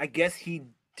point, I guess he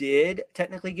did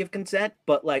technically give consent,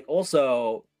 but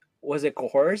also, was it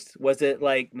coerced? Was it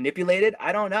manipulated?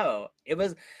 I don't know.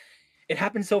 It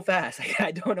happened so fast.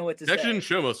 I don't know what to say. They actually didn't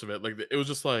show most of it. It was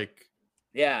just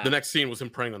yeah. The next scene was him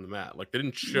praying on the mat. They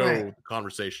didn't show the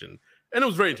conversation. And it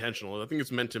was very intentional. I think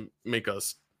it's meant to make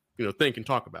us, think and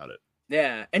talk about it.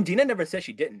 Yeah, and Dina never said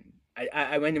she didn't.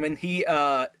 When he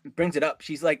brings it up,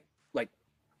 she's like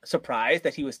surprised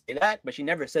that he would say that, but she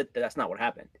never said that that's not what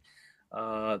happened.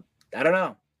 I don't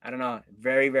know.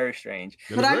 Very, very strange.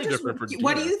 But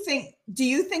what do you think? Do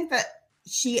you think that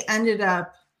she ended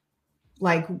up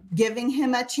giving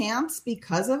him a chance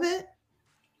because of it?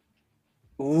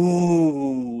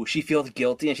 Ooh, she feels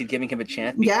guilty and she's giving him a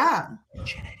chance. Yeah.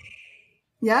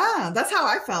 Yeah, that's how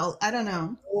I felt. I don't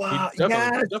know. Wow. It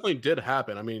definitely did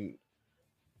happen. I mean,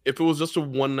 if it was just a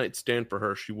one night stand for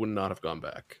her, she would not have gone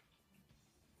back.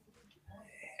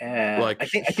 I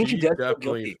think she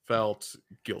definitely felt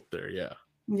guilt there. Yeah.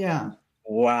 Yeah.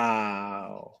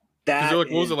 Wow.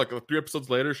 What was it 3 episodes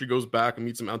later? She goes back and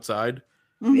meets him outside.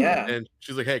 Mm-hmm. Yeah. And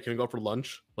she's like, "Hey, can we go out for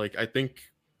lunch?" I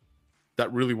think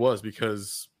that really was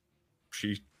because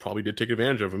she probably did take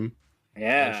advantage of him.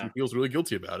 Yeah. And she feels really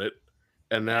guilty about it.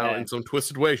 And now, in some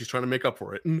twisted way, she's trying to make up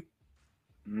for it.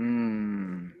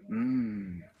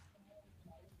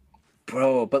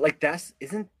 Bro, but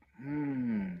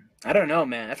I don't know,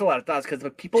 man. That's a lot of thoughts because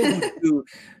the people who do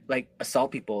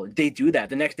assault people, they do that.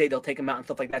 The next day they'll take them out and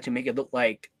stuff like that to make it look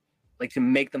like to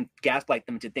make them gaslight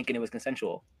them to thinking it was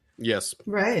consensual. Yes.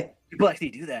 Right. People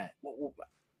actually do that.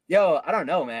 Yo, I don't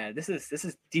know, man. This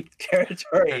is deep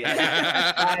territory.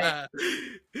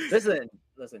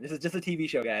 Listen, this is just a TV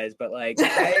show, guys, but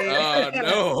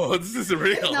no, this is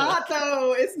real. It's not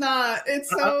though. It's not. It's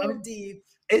so deep.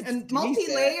 It's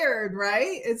multi-layered,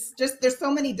 right? It's just there's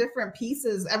so many different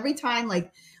pieces. Every time,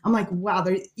 I'm like, wow,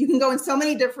 you can go in so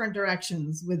many different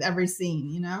directions with every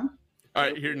scene, All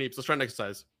right, here, Neeps, let's try an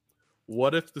exercise.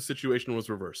 What if the situation was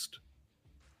reversed?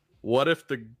 What if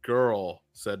the girl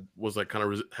was kind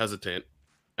of hesitant,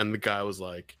 and the guy was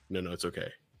like, no, it's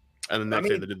okay. And the next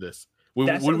day they did this.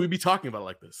 Would we be talking about it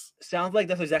like this? Sounds like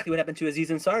that's exactly what happened to Aziz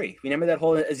Ansari. Remember that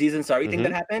whole Aziz Ansari thing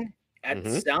that happened?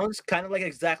 It sounds kind of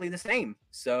exactly the same.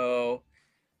 So,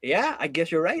 yeah, I guess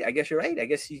you're right. I guess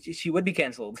she would be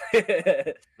canceled.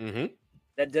 That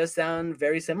does sound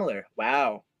very similar.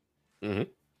 Wow.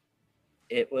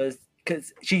 It was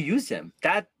because she used him.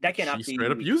 That cannot be. She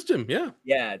straight up used him. Yeah.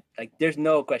 Yeah. There's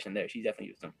no question there. She definitely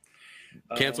used him.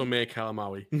 Cancel May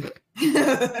Kalamaui.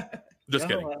 Just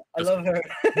kidding. I love her.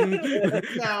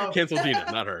 No. Cancel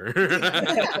Dina, not her.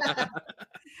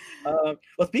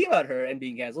 Well, speaking about her and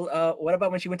being canceled, what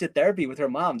about when she went to therapy with her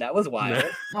mom? That was wild.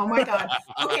 Oh my God.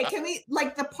 Okay, can we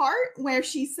the part where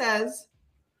she says,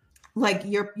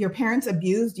 your parents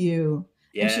abused you,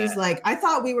 and she's like, I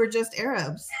thought we were just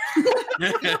Arabs.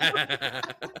 I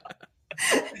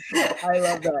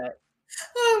love that.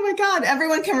 Oh my God,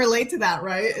 everyone can relate to that,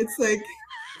 right? It's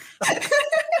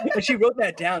and she wrote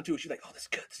that down too. She's like, "Oh, that's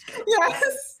good.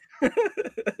 Yes."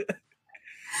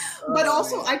 But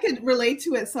also, I could relate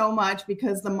to it so much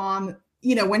because the mom,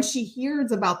 when she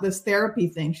hears about this therapy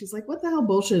thing, she's like, "What the hell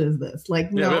bullshit is this?" No.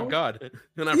 We have God,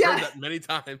 and I've heard that many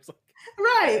times.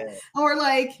 Right. Or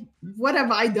what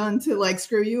have I done to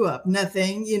screw you up?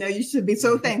 Nothing. You should be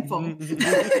so thankful.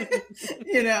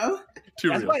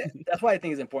 That's why I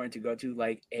think it's important to go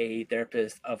to a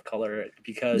therapist of color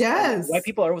because white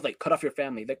people are always cut off your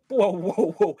family.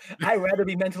 Whoa. I'd rather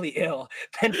be mentally ill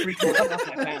than freaking cut off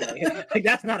my family.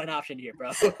 That's not an option here,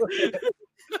 bro.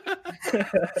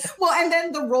 Well, and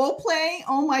then the role play.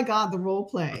 Oh my God, the role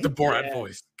play. The Borat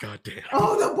voice. God damn.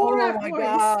 Oh, the Borat voice. Oh my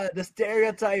God, the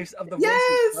stereotypes of the voices.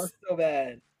 That was so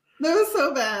bad. That was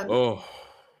so bad. Oh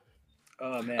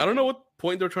man. I don't know what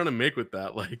point they're trying to make with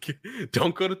that? Like,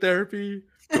 don't go to therapy.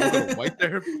 Don't go to white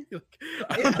therapy. Like,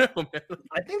 I don't know, man.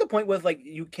 I think the point was like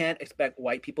you can't expect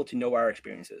white people to know our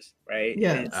experiences, right?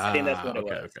 Yes. I think that's what it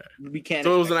okay, was. okay. We can't.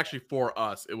 So it expect wasn't that. actually for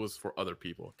us. It was for other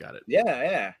people. Got it.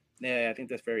 Yeah. I think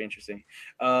that's very interesting.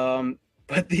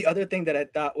 But the other thing that I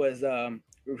thought was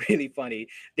really funny,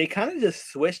 they kind of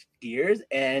just switched gears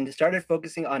and started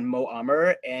focusing on Mo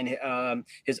Amer and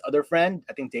his other friend.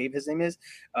 I think Dave, his name is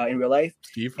in real life.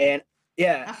 Steve. And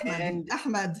yeah,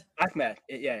 Ahmed. Ahmed.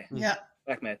 Yeah. Yeah.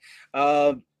 Ahmed.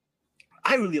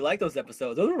 I really like those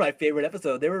episodes. Those were my favorite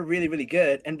episodes. They were really, really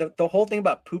good. And the whole thing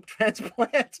about poop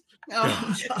transplant.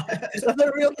 Oh, God. Is that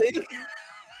a real thing?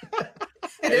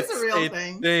 It is a real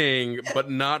thing.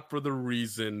 But not for the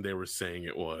reason they were saying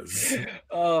it was.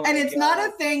 Oh, and it's not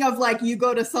a thing of like you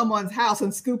go to someone's house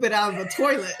and scoop it out of the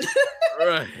toilet.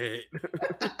 Right.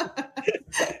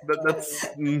 That's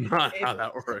not how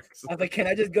that works. I was like, can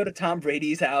I just go to Tom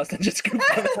Brady's house and just scoop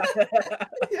them out?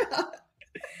 Yeah.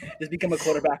 Just become a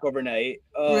quarterback overnight.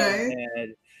 Oh, Right.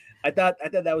 man. I thought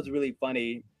that was really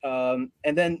funny. And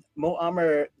then Mo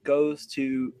Amer goes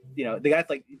to, the guy's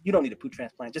like, you don't need a poop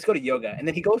transplant, just go to yoga. And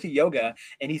then he goes to yoga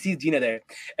and he sees Gina there.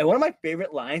 And one of my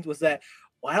favorite lines was that,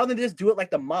 why don't they just do it like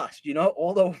the mosque?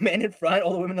 All the men in front,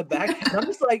 all the women in the back. And I'm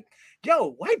just like,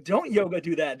 yo, why don't yoga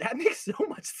do that? That makes so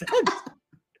much sense.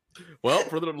 Well,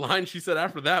 for the line she said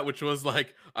after that, which was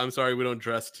like, I'm sorry, we don't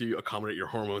dress to accommodate your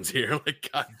hormones here. Like,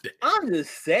 God damn. I'm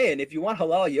just saying, if you want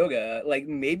halal yoga, like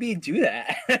maybe do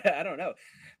that. I don't know.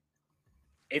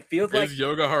 It feels like Is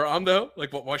yoga haram though?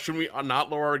 Like, why shouldn't we not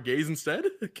lower our gaze instead?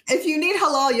 If you need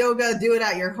halal yoga, do it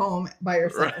at your home by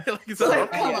yourself. Right? Like, is that Like,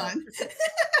 okay? come on.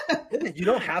 listen, you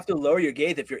don't have to lower your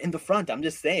gaze if you're in the front. I'm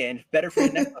just saying, better for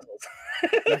your neck muscles.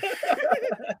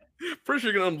 Pretty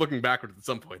sure you're gonna end up looking backwards at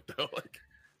some point though. Like,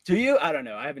 Do you? I don't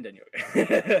know. I haven't done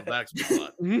yoga. that explains a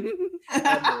lot.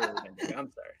 I've never done yoga.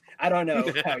 I'm sorry. I don't know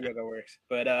how yoga works.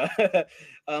 But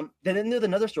then there's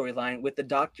another storyline with the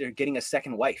doctor getting a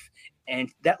second wife,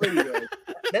 and that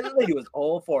lady was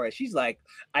all for it. She's like,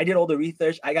 I did all the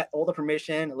research, I got all the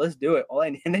permission, let's do it.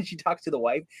 And then she talks to the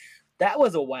wife. That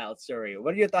was a wild story.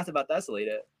 What are your thoughts about that,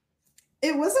 Salita?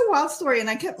 It was a wild story,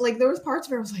 and I kept like there was parts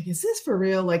where I was like, "Is this for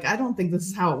real? Like, I don't think this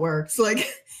is how it works." Like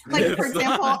for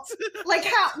example, like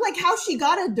how she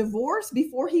got a divorce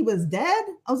before he was dead.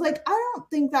 I was like, I don't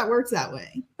think that works that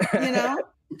way.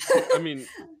 I mean,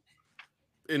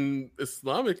 in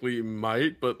Islamically, it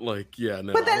might, but like, yeah,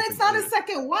 no. But then it's not a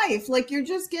second wife. Like you're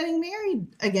just getting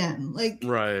married again. Like,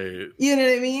 right. You know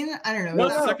what I mean? I don't know. Well,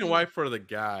 it's a second wife for the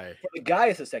guy. For the guy,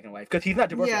 it's a second wife because he's not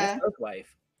divorced with his first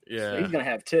wife. Yeah, so he's gonna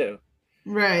have two.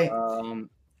 Right.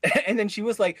 And then she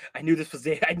was like, I knew this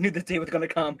day was gonna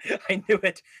come. I knew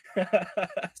it.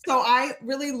 So I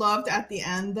really loved at the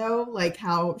end though, like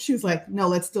how she was like, no,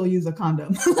 let's still use a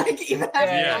condom. Like even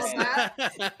after all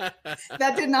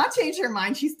that did not change her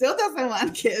mind. She still doesn't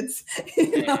want kids.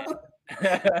 You know?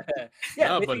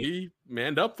 But he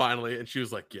manned up finally, and she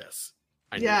was like, yes.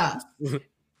 I knew this.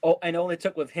 And all it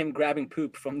took was him grabbing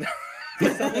poop from the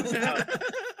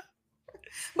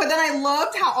But then I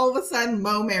loved how all of a sudden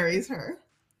Mo marries her.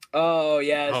 Oh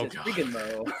yeah, it's freaking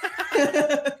Mo.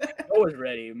 Mo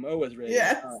was ready.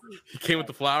 Yes. He came with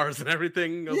the flowers and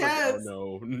everything. I was like,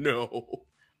 oh no. All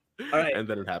right. And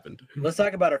then it happened. Let's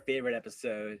talk about our favorite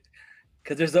episode.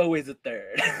 Because there's always a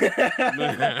third.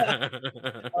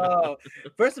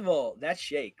 First of all, that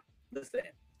shake. Listen,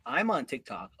 I'm on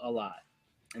TikTok a lot.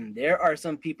 And there are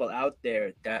some people out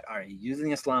there that are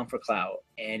using Islam for clout,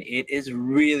 and it is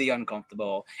really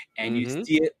uncomfortable. And you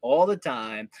see it all the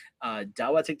time.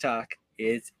 Dawa TikTok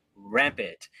is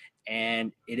rampant,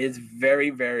 and it is very,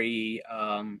 very,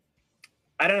 unvetted.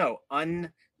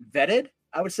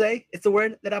 I would say it's the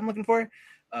word that I'm looking for.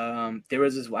 There were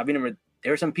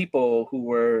some people who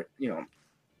were,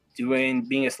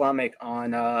 being Islamic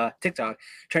on TikTok.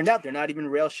 Turned out they're not even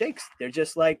real sheikhs. They're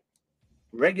just like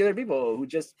regular people who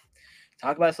just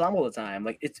talk about Islam all the time.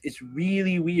 Like it's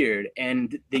really weird.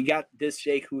 And they got this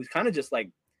sheikh who's kind of just like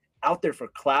out there for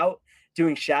clout,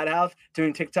 doing shout outs,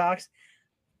 doing TikToks.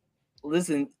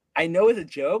 Listen, I know it's a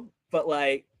joke, but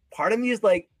like part of me is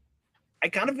like, I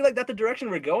kind of feel like that's the direction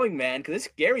we're going, man, because it's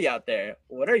scary out there.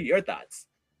 What are your thoughts?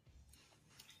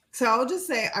 So I'll just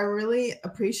say I really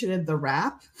appreciated the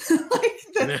rap.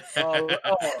 That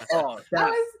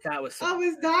was so I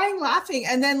was dying laughing.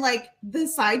 And then like the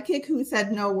sidekick who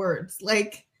said no words,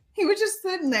 like he was just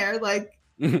sitting there like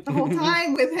the whole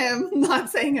time with him not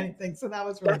saying anything. So that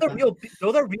was really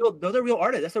those are real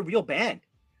artists. That's a real band.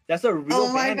 That's a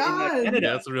real band in Canada.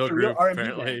 Yeah, that's a real group,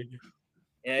 apparently.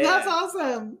 Yeah. That's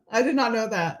awesome. I did not know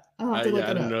that. I'll have to look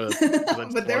it up. Know that.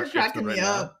 But they were cracking me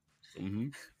up. Hmm.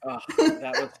 Oh,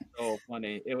 that was so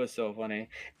funny. It was so funny.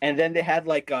 And then they had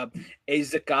like a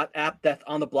Zakat app that's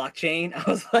on the blockchain. I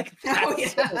was like, Oh,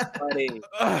 that's so yeah. funny.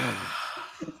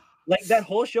 Like that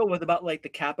whole show was about like the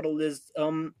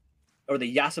capitalism or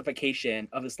the yassification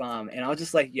of Islam. And I was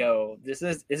just like, yo, this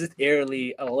is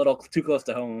eerily a little too close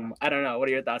to home. I don't know. What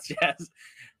are your thoughts, Jazz?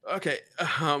 Okay.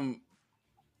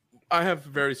 I have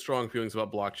very strong feelings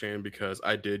about blockchain because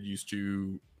I did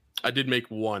make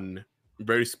one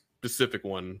very specific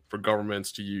one for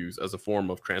governments to use as a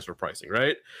form of transfer pricing,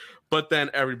 right? But then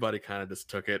everybody kind of just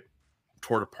took it,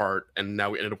 tore it apart, and now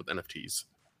we ended up with NFTs.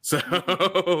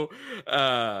 So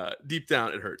deep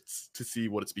down, it hurts to see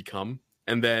what it's become.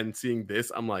 And then seeing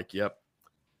this, I'm like, yep,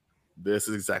 this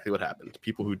is exactly what happened.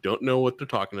 People who don't know what they're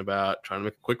talking about, trying to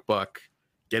make a quick buck,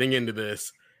 getting into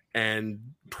this, and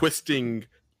twisting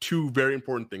two very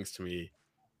important things to me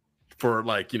for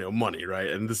like, money, right?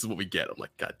 And this is what we get. I'm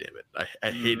like, God damn it.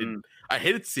 I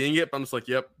hated seeing it, but I'm just like,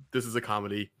 yep, this is a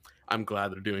comedy. I'm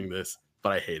glad they're doing this,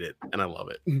 but I hate it and I love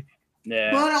it.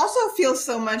 Yeah. Well, it also feels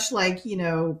so much like,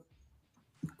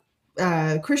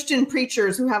 Christian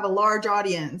preachers who have a large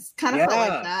audience, kind of felt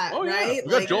like that, right?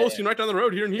 We Like, got Joel seen right down the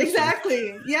road here in Houston.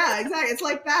 exactly. Yeah, exactly. It's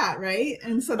like that, right?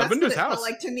 And so that's been to what his it felt house.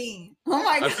 like to me. Oh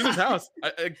my God. I've seen his house.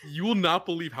 You will not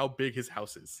believe how big his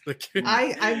house is. Like,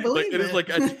 I believe like, it is like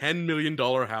a $10 million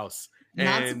house.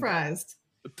 Not and surprised.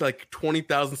 It's like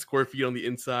 20,000 square feet on the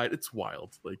inside. It's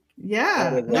wild. Like,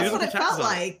 Yeah, They that's don't what pay it taxes felt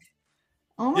on it. like.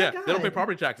 Oh my yeah, God. they don't pay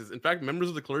property taxes. In fact, members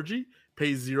of the clergy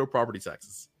pay 0 property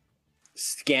taxes.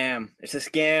 Scam. It's a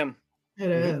scam. It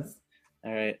is.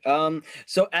 All right.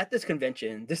 So at this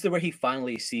convention, this is where he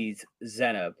finally sees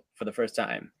Zainab for the first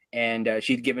time, and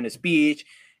she'd given a speech,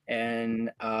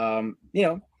 and kind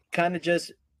of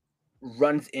just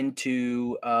runs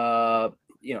into I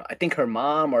think her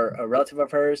mom or a relative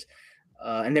of hers,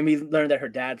 and then we learn that her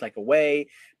dad's like away,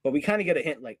 but we kind of get a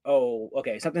hint like, oh,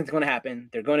 okay, something's going to happen.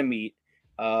 They're going to meet,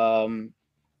 and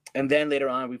then later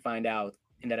on we find out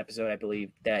in that episode, I believe,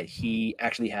 that he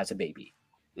actually has a baby.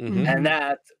 Mm-hmm. And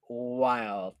that's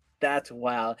wild. That's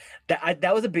wild.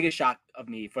 That was the biggest shock of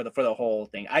me for the whole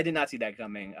thing. I did not see that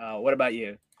coming. What about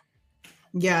you?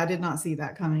 Yeah, I did not see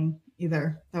that coming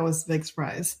either. That was a big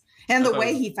surprise. And the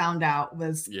way he found out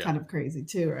was kind of crazy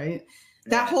too, right?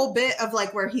 That whole bit of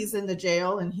like where he's in the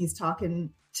jail and he's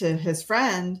talking to his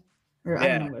friend, or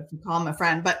I don't know if you call him a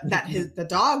friend, but that the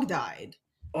dog died.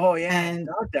 Oh yeah, and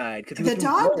the dog died. The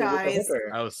dog dies.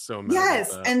 I was so mad.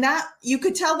 Yes, about that. and that you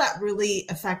could tell that really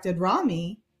affected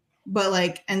Ramy, but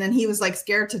like, and then he was like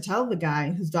scared to tell the guy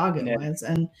whose dog it was,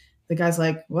 and the guy's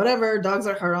like, "Whatever, dogs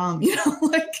are haram,"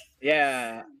 like.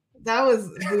 Yeah,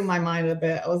 that blew my mind a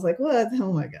bit. I was like, "What?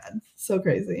 Oh my God, so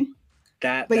crazy."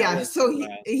 So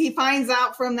he finds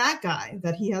out from that guy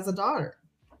that he has a daughter.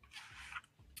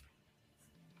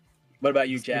 What about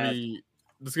you, Jazz? This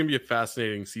is gonna be a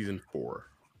fascinating season 4.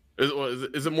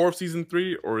 Is it more of season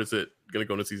 3 or is it going to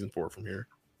go into season 4 from here?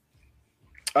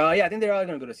 Yeah, I think they're all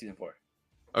going to go to season 4.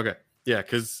 Okay. Yeah,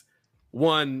 because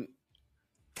one,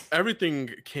 everything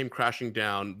came crashing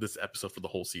down this episode for the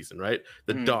whole season, right?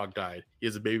 The dog died. He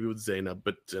has a baby with Zainab,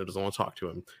 but Zainab doesn't want to talk to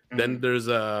him. Then there's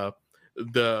the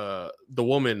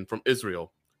woman from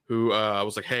Israel who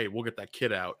was like, hey, we'll get that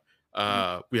kid out.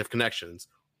 We have connections.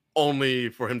 Only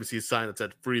for him to see a sign that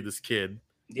said, free this kid.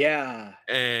 Yeah.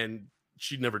 And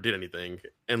she never did anything,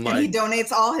 and he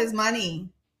donates all his money.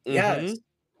 Yes,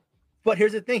 but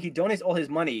here's the thing: he donates all his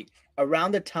money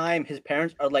around the time his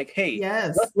parents are like, "Hey,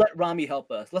 let's let Ramy help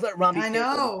us. Let's let Ramy." I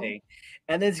know.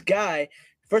 And this guy,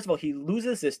 first of all, he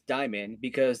loses this diamond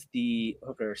because the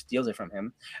hooker steals it from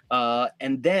him,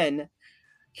 and then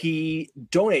he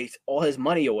donates all his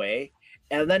money away,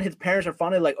 and then his parents are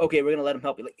finally like, "Okay, we're gonna let him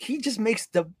help you." Like he just makes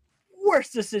the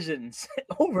worst decisions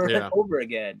over and over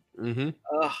again.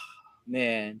 Oh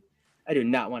man, I do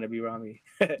not want to be Ramy.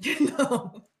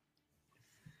 No.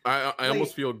 I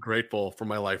almost feel grateful for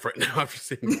my life right now after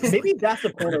seeing this. Maybe that's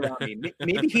the point of Ramy.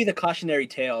 Maybe he's a cautionary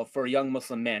tale for young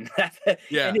Muslim men.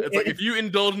 Yeah, it's like if you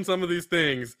indulge in some of these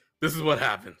things, this is what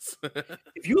happens.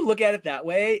 If you look at it that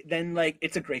way, then like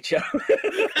it's a great show.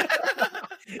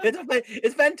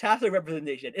 It's fantastic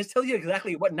representation. It tells you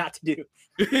exactly what not to do.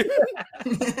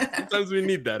 Sometimes we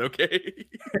need that, okay?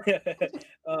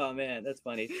 Oh man, that's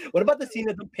funny. What about the scene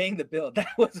of them paying the bill? That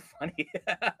was funny.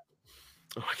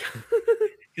 Oh my God.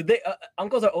 They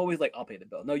uncles are always like, "I'll pay the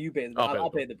bill." No, you pay the bill. I'll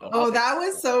pay the bill. Oh, that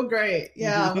was so great.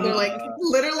 Yeah, they're like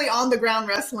literally on the ground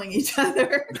wrestling each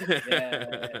other,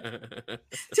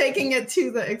 taking it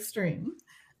to the extreme.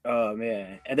 Oh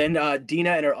man! And then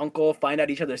Dina and her uncle find out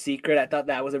each other's secret. I thought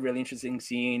that was a really interesting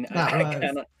scene.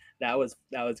 That That was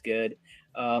good.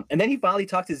 And then he finally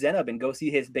talked to Zenab and go see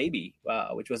his baby,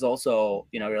 which was also,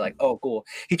 you're like, oh, cool.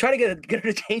 He tried to get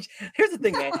her to change. Here's the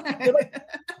thing, man. You're like,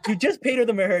 you just paid her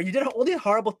the mirror. You did all these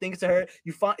horrible things to her.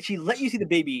 She let you see the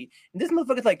baby. And this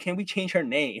motherfucker's like, can we change her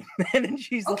name? And then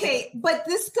she's okay, but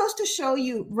this goes to show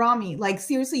you, Ramy, like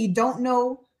seriously, you don't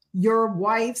know your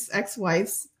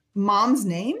ex-wife's mom's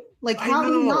name? Like, how do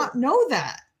you not know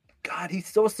that? God, he's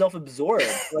so self-absorbed.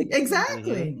 Like,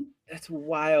 exactly. That's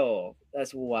wild.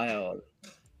 That's wild.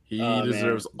 He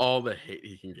deserves all the hate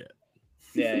he can get.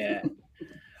 Yeah.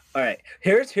 All right.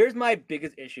 Here's my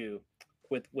biggest issue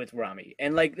with Ramy.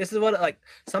 And like, this is what, like,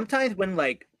 sometimes when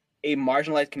like a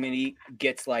marginalized community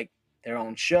gets like their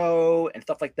own show and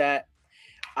stuff like that,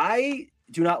 I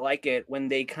do not like it when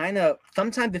they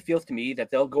sometimes it feels to me that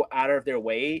they'll go out of their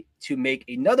way to make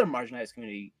another marginalized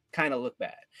community kind of look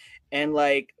bad. And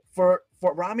like, for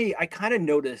Ramy, I kind of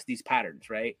noticed these patterns,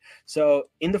 right? So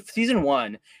in the season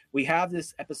 1, we have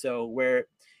this episode where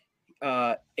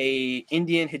a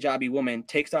Indian hijabi woman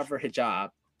takes off her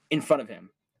hijab in front of him,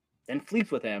 then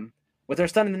sleeps with him with her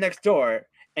son in the next door,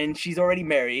 and she's already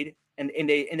married, and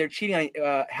they're cheating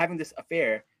on having this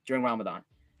affair during Ramadan.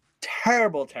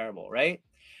 Terrible, right?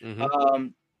 Mm-hmm.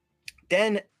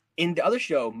 Then in the other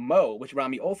show, Mo, which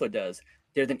Ramy also does,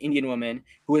 there's an Indian woman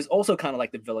who is also kind of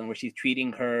like the villain, where she's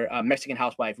treating her Mexican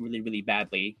housewife really, really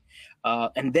badly.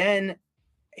 And then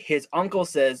his uncle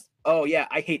says, oh yeah,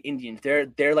 I hate Indians.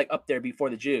 They're like up there before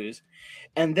the Jews.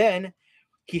 And then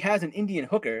he has an Indian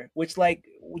hooker, which like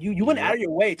you went out of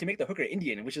your way to make the hooker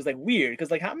Indian, which is like weird,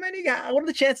 because like what are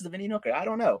the chances of an Indian hooker? I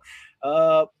don't know.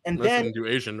 And Unless then do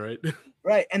Asian, right?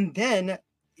 Right. And then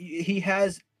he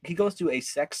goes to a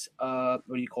sex a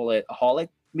holic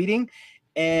meeting,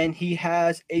 and he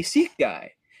has a Sikh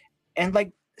guy. And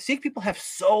like, Sikh people have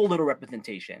so little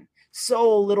representation.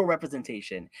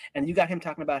 And you got him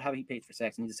talking about how he pays for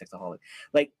sex and he's a sexaholic.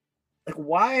 Like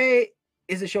why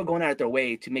is the show going out of their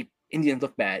way to make Indians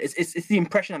look bad? It's the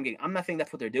impression I'm getting. I'm not saying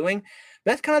that's what they're doing,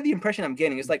 but that's kind of the impression I'm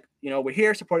getting. It's like, we're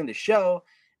here supporting the show,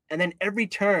 and then every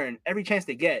chance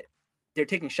they get, they're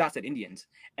taking shots at Indians.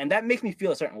 And that makes me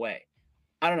feel a certain way.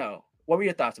 I don't know. What were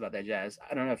your thoughts about that, Jazz?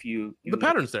 I don't know if you the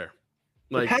pattern's there.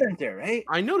 Like, the pattern's there, right?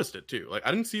 I noticed it too. Like,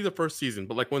 I didn't see the first season,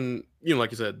 but like when,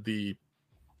 like you said, the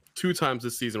 2 times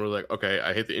this season, we're like, okay,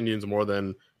 I hate the Indians more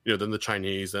than the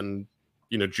Chinese, and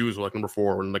Jews were like number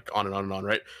 4, and like on and on and on,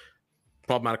 right?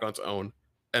 Problematic on its own.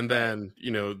 And then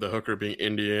the hooker being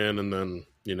Indian, and then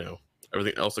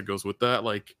everything else that goes with that.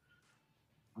 Like,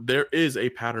 there is a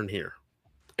pattern here,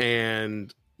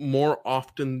 and more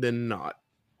often than not,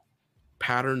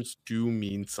 patterns do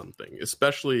mean something,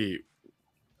 especially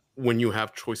when you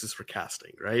have choices for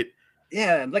casting, right?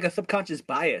 Yeah, like a subconscious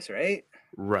bias, right?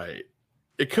 Right.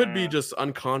 It could be just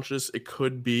unconscious. It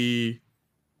could be,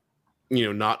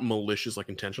 not malicious, like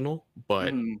intentional,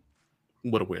 but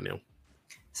what do we know?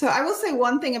 So I will say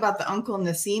one thing about the Uncle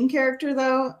Nassim character,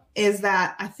 though, is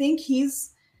that I think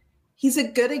he's a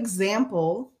good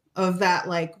example of that,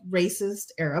 like,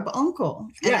 racist Arab uncle.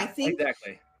 And I think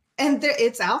exactly. And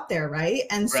it's out there, right?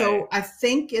 And so I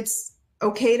think it's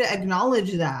okay to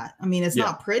acknowledge that. I mean, it's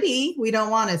not pretty. We don't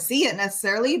want to see it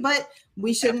necessarily, but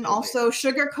we shouldn't also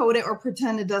sugarcoat it or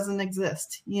pretend it doesn't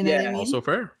exist. You know what I mean? Also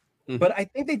fair. Mm-hmm. But I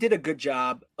think they did a good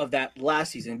job of that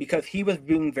last season, because he was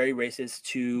being very racist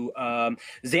to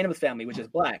Zainab's family, which is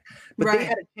black. But they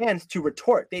had a chance to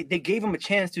retort. They gave him a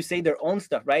chance to say their own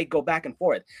stuff, right? Go back and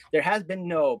forth. There has been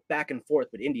no back and forth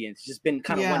with Indians. It's just been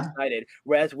kind of one-sided.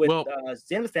 Whereas with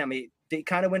Zainab's family, they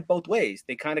kind of went both ways.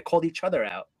 They kind of called each other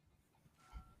out.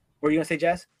 What were you going to say,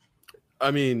 Jess? I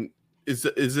mean, is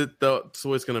it that's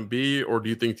what it's going to be? Or do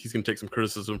you think he's going to take some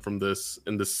criticism from this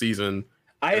in this season?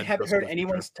 I haven't heard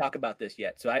anyone talk about this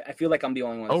yet, so I feel like I'm the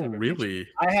only one. Oh, really?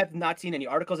 I have not seen any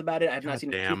articles about it. I have not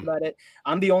seen any tweets about it.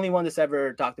 I'm the only one that's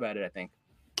ever talked about it, I think.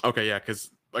 Okay, yeah,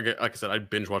 because like I said, I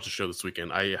binge watched the show this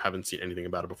weekend. I haven't seen anything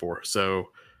about it before, so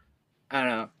I don't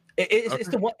know.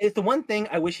 It's the one thing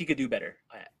I wish he could do better,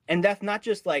 and that's not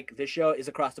just like this show is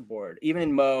across the board. Even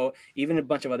in Mo, even a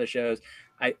bunch of other shows,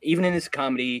 even in his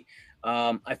comedy.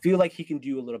 I feel like he can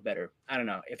do a little better. I don't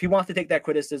know if he wants to take that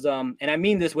criticism, and I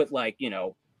mean this with like,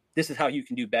 this is how you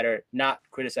can do better, not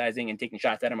criticizing and taking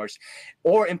shots at him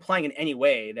or implying in any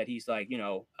way that he's like,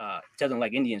 doesn't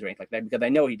like Indians or anything like that, because I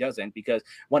know he doesn't, because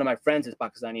one of my friends is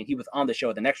Pakistani and he was on the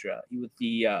show as an extra. He was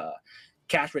the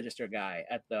cash register guy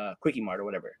at the Quickie Mart or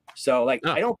whatever. So like,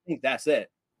 I don't think that's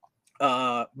it.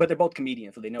 But they're both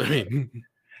comedians, so they know.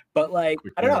 But like,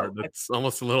 I don't know. That's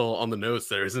almost a little on the nose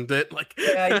there, isn't it? Like,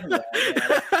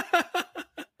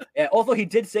 Yeah. Also, he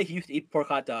did say he used to eat pork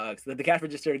hot dogs. The cash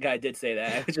register guy did say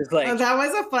that, which is like Oh, that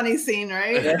was a funny scene,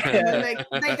 right? Yeah.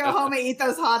 And they go home and eat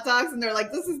those hot dogs, and they're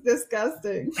like, "This is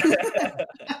disgusting."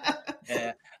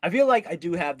 Yeah. I feel like I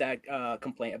do have that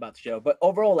complaint about the show, but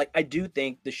overall, like I do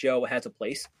think the show has a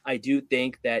place. I do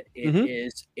think that it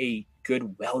is a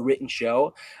good, well-written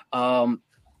show.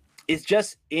 It's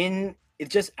just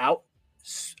out.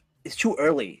 It's too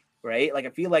early, right? Like I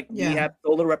feel like we have so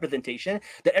little representation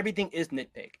that everything is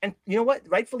nitpick, and you know what?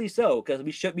 Rightfully so, because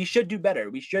we should do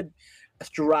better. We should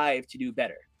strive to do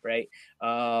better, right?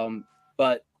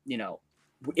 But you know,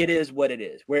 it is what it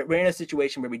is. We're in a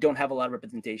situation where we don't have a lot of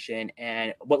representation,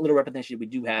 and what little representation we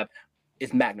do have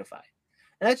is magnified,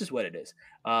 and that's just what it is.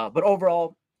 But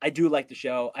overall, I do like the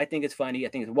show. I think it's funny. I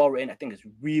think it's well written. I think it's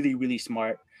really, really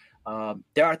smart.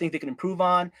 There are things they can improve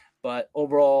on, but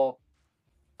overall,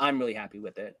 I'm really happy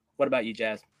with it. What about you,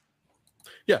 Jazz?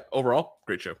 Yeah, overall,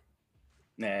 great show.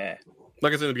 Nah.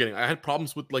 Like I said in the beginning, I had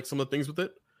problems with like some of the things with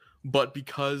it, but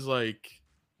because like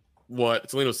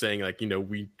what Selena was saying, like, you know,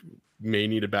 we may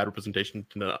need a bad representation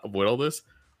to avoid all this.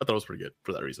 I thought it was pretty good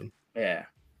for that reason. Yeah.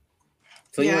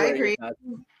 So yeah, I agree.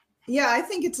 Yeah, I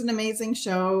think it's an amazing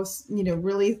show. You know,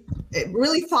 really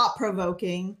thought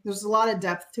provoking. There's a lot of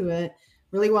depth to it.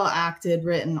 Really well acted,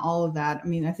 written, all of that. I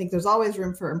mean, I think there's always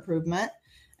room for improvement.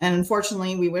 And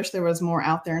unfortunately, we wish there was more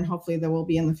out there, and hopefully there will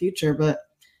be in the future. But,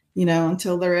 you know,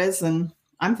 until there is, and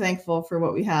I'm thankful for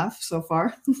what we have so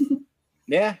far.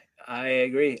 Yeah, I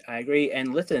agree.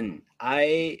 And listen,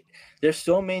 there's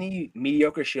so many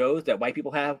mediocre shows that white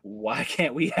people have. Why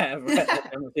can't we have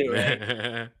them too,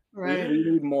 right? Right.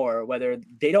 We need more. Whether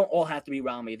they don't all have to be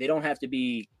Ramy, they don't have to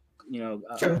be,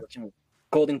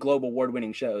 Golden Globe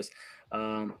award-winning shows.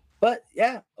 But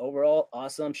yeah, overall,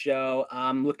 awesome show.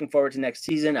 I'm looking forward to next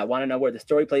season. I want to know where the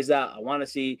story plays out. I want to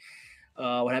see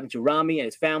what happened to Ramy and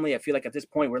his family. I feel like at this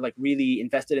point, we're like really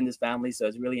invested in this family. So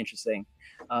it's really interesting.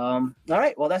 All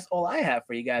right. Well, that's all I have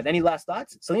for you guys. Any last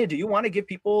thoughts? Selena, do you want to give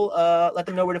people, let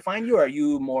them know where to find you? Or are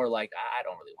you more like, I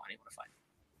don't really want anyone to find you?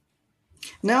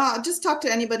 No, I'll just talk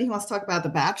to anybody who wants to talk about The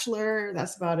Bachelor.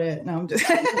 That's about it. No, I'm just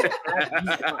say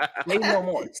no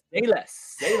more. Say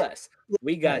less.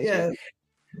 We got you.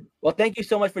 Well, thank you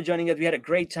so much for joining us. We had a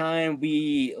great time.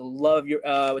 We love your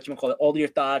all your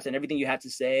thoughts and everything you had to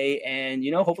say. And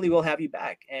hopefully we'll have you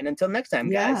back. And until next time,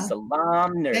 guys,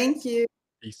 Salaam nerds. Thank you.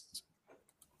 Peace.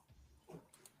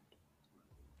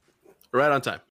 Right on time.